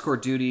provide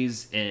escort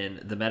duties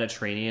in the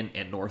Mediterranean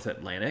and North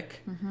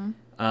Atlantic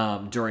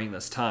during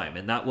this time.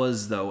 And that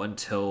was, though,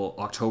 until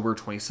October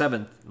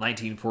 27th,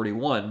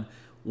 1941,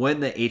 when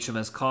the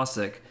HMS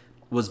Cossack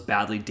was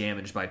badly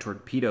damaged by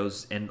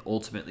torpedoes and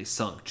ultimately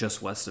sunk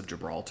just west of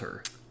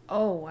Gibraltar.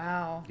 Oh,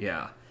 wow.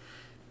 Yeah.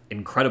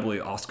 Incredibly,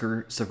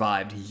 Oscar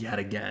survived yet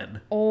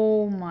again.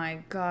 Oh my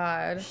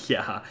God.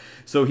 Yeah.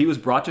 So he was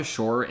brought to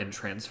shore and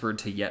transferred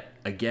to yet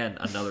again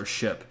another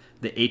ship,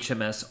 the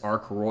HMS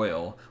Ark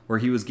Royal, where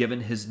he was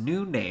given his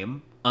new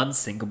name,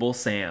 Unsinkable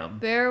Sam.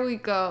 There we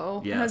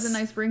go. Yes. It has a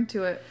nice ring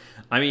to it.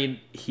 I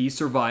mean, he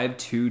survived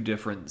 2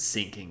 different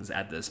sinkings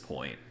at this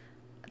point.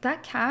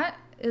 That cat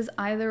is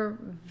either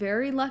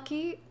very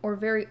lucky or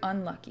very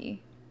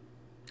unlucky.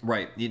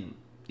 Right.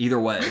 Either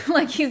way.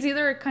 Like, he's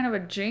either kind of a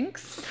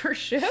jinx for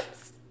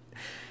ships.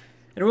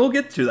 And we'll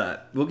get to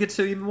that. We'll get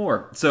to even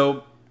more.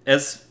 So,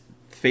 as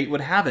fate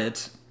would have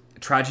it,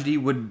 tragedy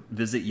would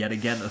visit yet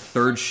again a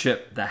third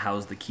ship that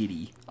housed the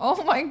Kitty.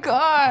 Oh my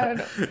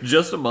God.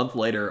 Just a month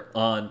later,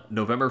 on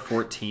November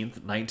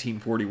 14th,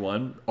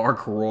 1941,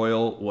 Ark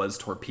Royal was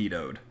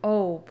torpedoed.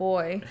 Oh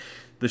boy.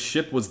 The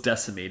ship was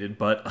decimated,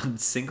 but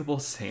Unsinkable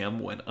Sam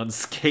went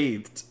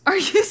unscathed. Are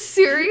you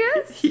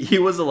serious? He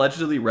was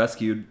allegedly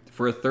rescued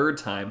for a third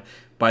time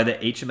by the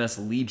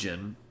HMS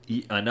Legion,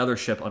 another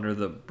ship under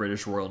the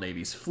British Royal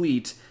Navy's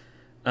fleet.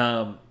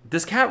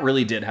 This cat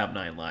really did have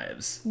 9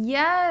 lives.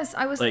 Yes,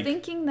 I was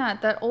thinking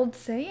that old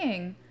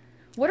saying.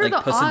 What are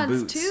the Puss in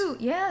odds Boots. too?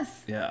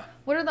 Yes. Yeah.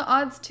 What are the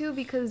odds too?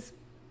 Because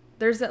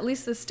there's at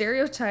least the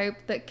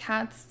stereotype that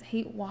cats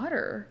hate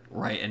water.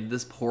 Right, and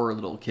this poor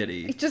little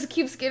kitty. It just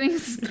keeps getting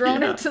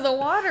thrown into the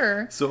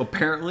water. So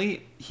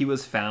apparently he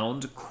was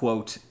found,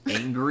 quote,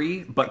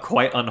 angry, but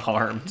quite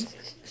unharmed.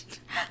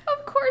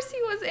 Of course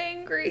he was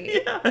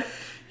angry. Yeah.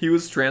 He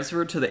was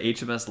transferred to the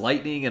HMS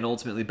Lightning and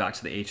ultimately back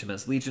to the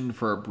HMS Legion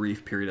for a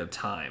brief period of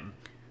time.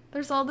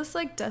 There's all this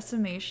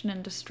decimation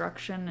and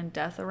destruction and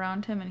death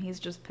around him, and he's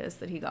just pissed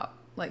that he got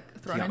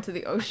thrown into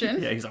the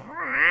ocean. Yeah, he's like...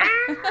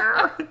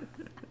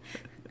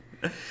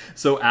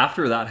 So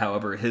after that,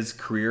 however, his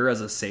career as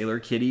a sailor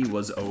kitty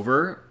was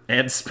over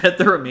and spent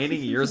the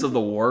remaining years of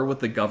the war with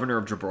the governor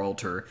of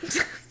Gibraltar,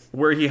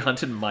 where he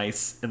hunted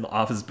mice in the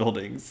office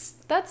buildings.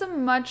 That's a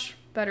much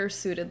better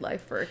suited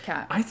life for a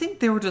cat. I think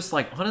they were just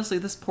honestly,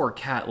 this poor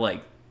cat,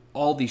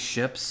 all these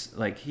ships,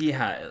 he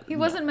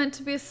wasn't meant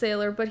to be a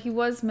sailor, but he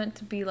was meant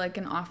to be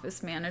an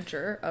office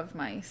manager of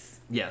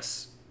mice.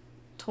 Yes.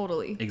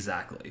 Totally.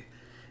 Exactly.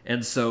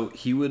 And so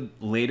he would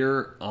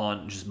later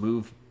on just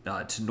move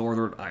to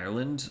Northern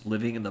Ireland,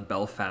 living in the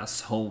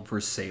Belfast Home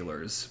for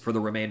Sailors for the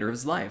remainder of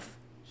his life.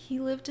 He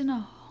lived in a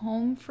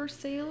home for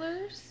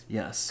sailors?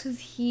 Yes. Because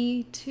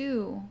he,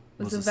 too,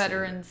 was a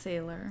veteran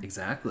sailor.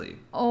 Exactly.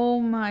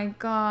 Oh my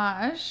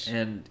gosh.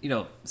 And,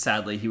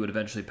 sadly, he would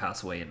eventually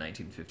pass away in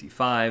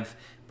 1955,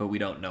 but we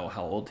don't know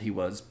how old he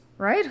was.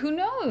 Right? Who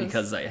knows?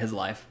 Because his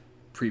life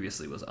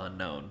previously was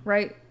unknown.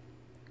 Right.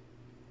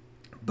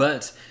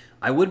 But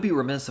I would be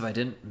remiss if I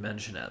didn't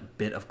mention a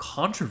bit of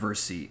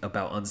controversy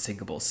about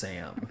Unsinkable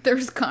Sam.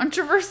 There's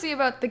controversy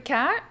about the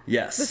cat?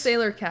 Yes. The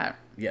sailor cat.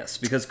 Yes,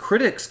 because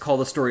critics call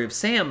the story of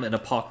Sam an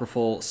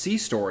apocryphal sea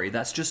story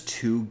that's just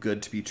too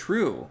good to be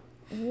true.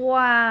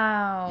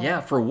 Wow. Yeah,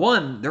 for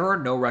one, there are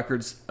no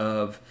records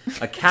of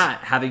a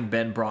cat having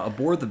been brought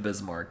aboard the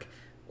Bismarck,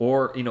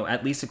 or,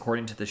 at least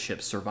according to the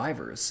ship's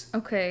survivors.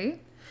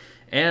 Okay.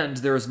 And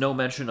there is no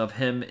mention of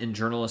him in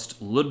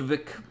journalist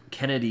Ludwig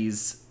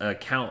Kennedy's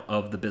account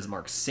of the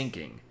Bismarck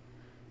sinking.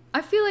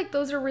 I feel like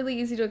those are really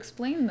easy to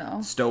explain, though.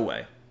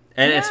 Stowaway.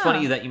 And it's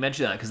funny that you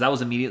mentioned that, because that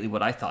was immediately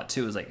what I thought,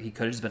 too. Is he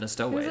could have just been a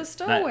stowaway. He was a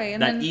stowaway.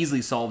 That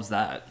easily solves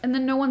that. And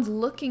then no one's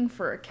looking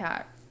for a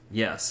cat.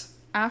 Yes.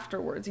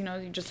 Afterwards, you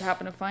just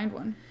happen to find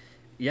one.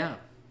 Yeah.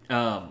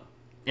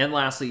 And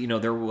lastly,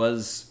 there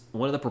was...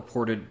 one of the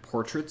purported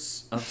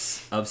portraits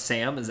of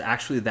Sam is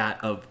actually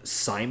that of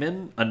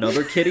Simon,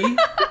 another kitty.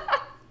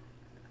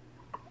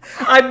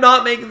 I'm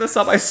not making this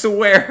up, I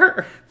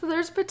swear. So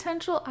there's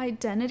potential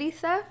identity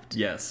theft?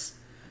 Yes.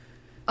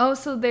 Oh,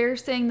 so they're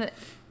saying that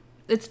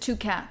it's 2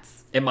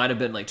 cats. It might have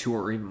been 2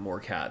 or even more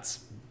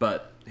cats,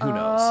 but who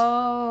knows?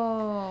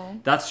 Oh.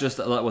 That's just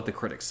what the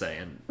critics say.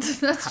 And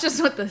that's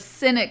just what the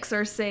cynics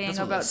are saying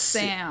about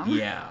Sam.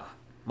 Yeah.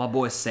 My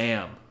boy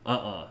Sam.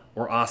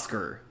 Or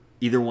Oscar.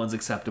 Either one's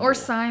acceptable. Or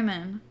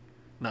Simon.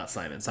 Not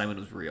Simon. Simon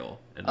was real.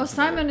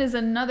 Simon is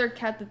another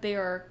cat that they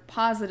are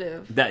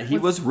positive. That he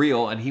was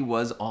real, and he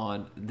was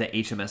on the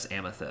HMS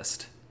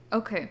Amethyst.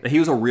 Okay. That he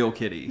was a real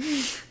kitty.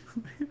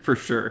 For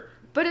sure.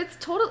 But it's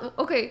total...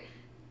 Okay,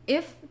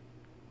 if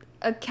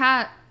a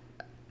cat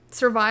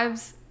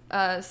survives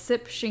a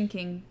sip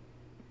shinking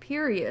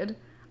period,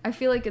 I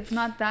feel like it's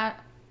not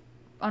that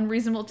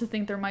unreasonable to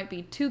think there might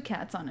be 2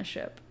 cats on a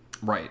ship.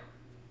 Right.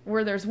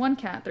 where there's one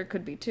cat, there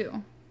could be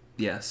two.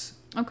 Yes.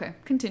 Okay,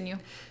 continue.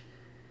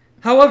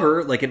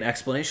 However, like an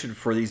explanation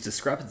for these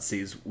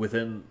discrepancies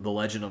within the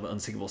legend of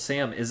Unsinkable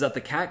Sam is that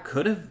the cat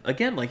could have,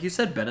 again, like you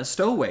said, been a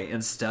stowaway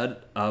instead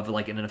of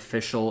like an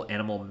official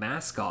animal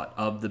mascot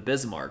of the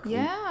Bismarck.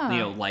 Yeah. You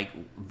know, like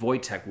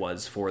Wojtek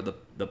was for the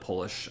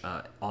Polish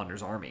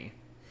Honors Army.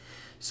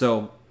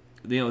 So,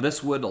 you know,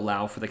 this would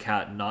allow for the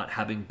cat not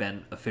having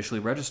been officially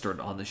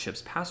registered on the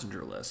ship's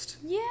passenger list.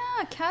 Yeah,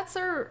 cats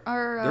are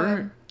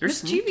they're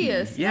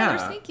mischievous. sneaky. Yeah,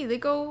 they're sneaky. They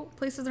go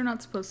places they're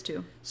not supposed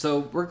to.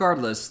 So,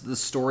 regardless, the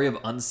story of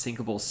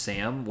Unsinkable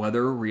Sam,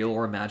 whether real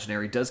or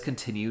imaginary, does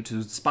continue to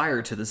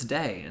inspire to this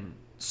day. And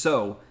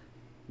so,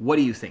 what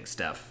do you think,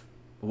 Steph?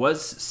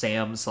 Was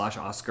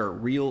Sam/Oscar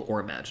real or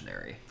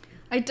imaginary?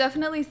 I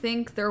definitely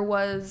think there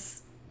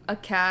was a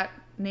cat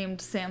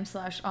named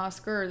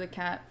Sam/Oscar, or the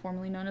cat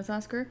formerly known as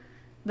Oscar,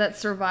 that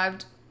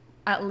survived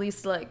at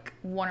least like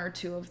one or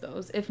two of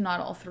those, if not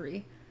all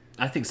three.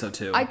 I think so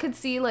too. I could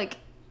see like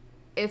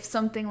if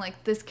something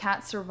like this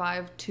cat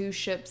survived 2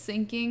 ships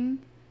sinking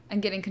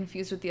and getting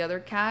confused with the other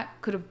cat,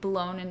 could have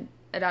blown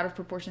it out of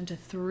proportion to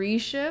 3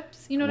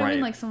 ships. You know what I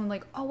mean? Like someone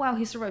like, oh wow,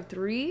 he survived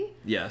 3?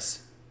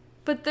 Yes.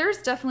 But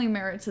there's definitely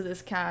merit to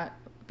this cat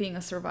being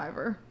a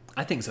survivor.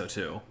 I think so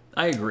too.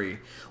 I agree.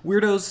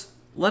 Weirdos,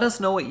 let us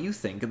know what you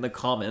think in the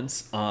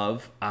comments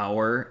of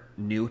our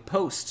new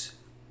post.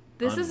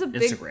 This is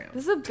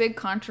a big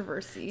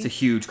controversy. It's a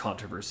huge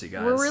controversy,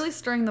 guys. We're really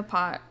stirring the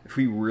pot.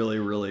 We really,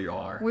 really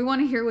are. We want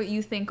to hear what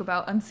you think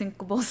about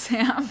Unsinkable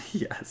Sam.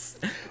 Yes.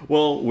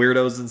 Well,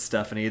 Weirdos and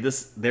Stephanie,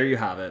 there you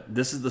have it.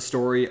 This is the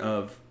story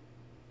of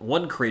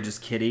one courageous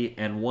kitty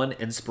and one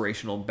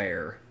inspirational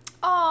bear.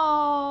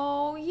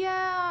 Oh,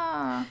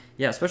 yeah.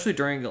 Yeah, especially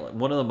during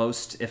one of the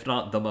most, if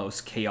not the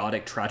most,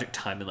 chaotic, tragic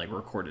time in like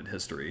recorded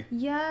history.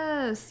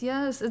 Yes.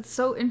 It's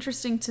so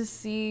interesting to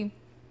see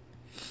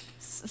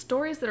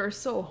stories that are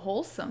so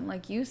wholesome,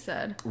 like you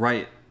said.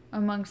 Right.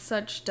 Among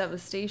such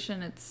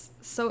devastation. It's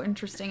so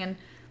interesting. And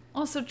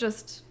also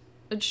just,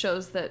 it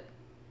shows that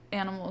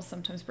animals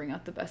sometimes bring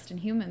out the best in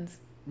humans.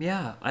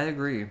 Yeah, I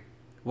agree.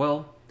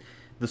 Well,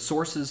 the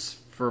sources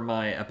for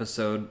my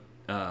episode,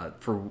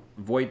 at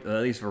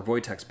least for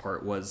Wojtek's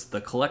part, was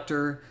The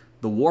Collector,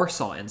 the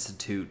Warsaw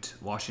Institute,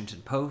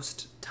 Washington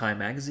Post, Time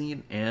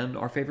Magazine, and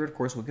our favorite, of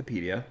course,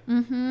 Wikipedia.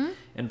 Mm-hmm.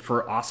 And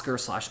for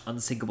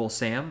Oscar/Unsinkable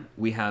Sam,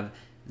 we have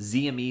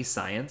ZME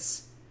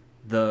Science,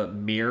 the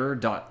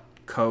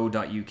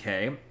mirror.co.uk,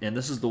 and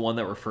this is the one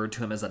that referred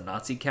to him as a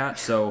Nazi cat,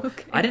 so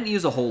okay. I didn't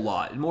use a whole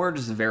lot, more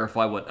just to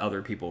verify what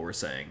other people were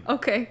saying.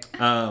 Okay.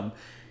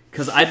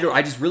 Because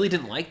I just really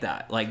didn't like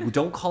that. Like,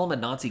 don't call him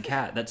a Nazi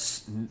cat.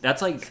 That's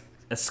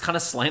kind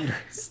of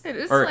slanderous. It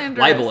is or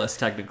slanderous. Libelous,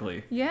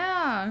 technically.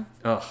 Yeah.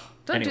 Ugh.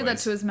 Don't do that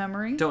to his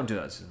memory. Don't do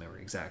that to his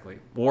memory, exactly.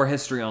 War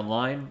History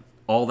Online,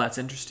 all that's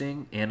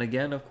interesting, and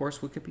again, of course,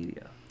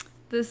 Wikipedia.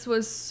 This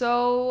was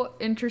so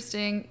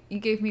interesting. You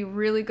gave me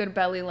really good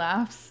belly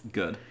laughs.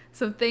 Good.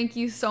 So thank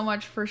you so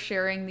much for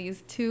sharing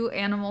these 2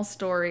 animal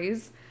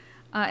stories.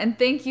 And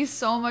thank you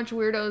so much,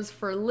 Weirdos,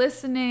 for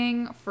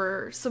listening,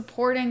 for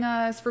supporting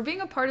us, for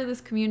being a part of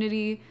this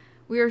community.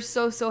 We are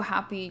so, so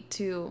happy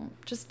to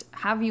just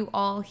have you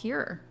all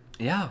here.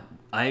 Yeah,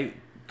 I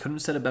couldn't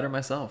have said it better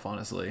myself,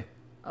 honestly.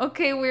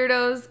 Okay,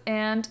 Weirdos,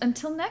 and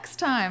until next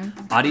time.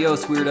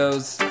 Adios,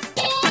 Weirdos.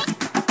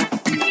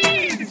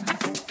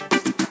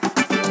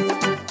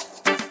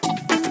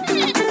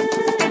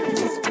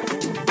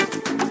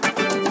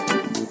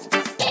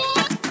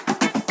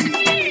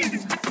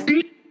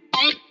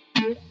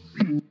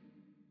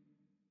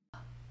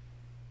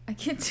 I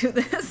can't do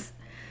this.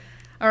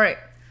 All right.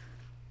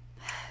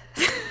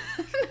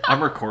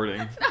 I'm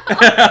recording.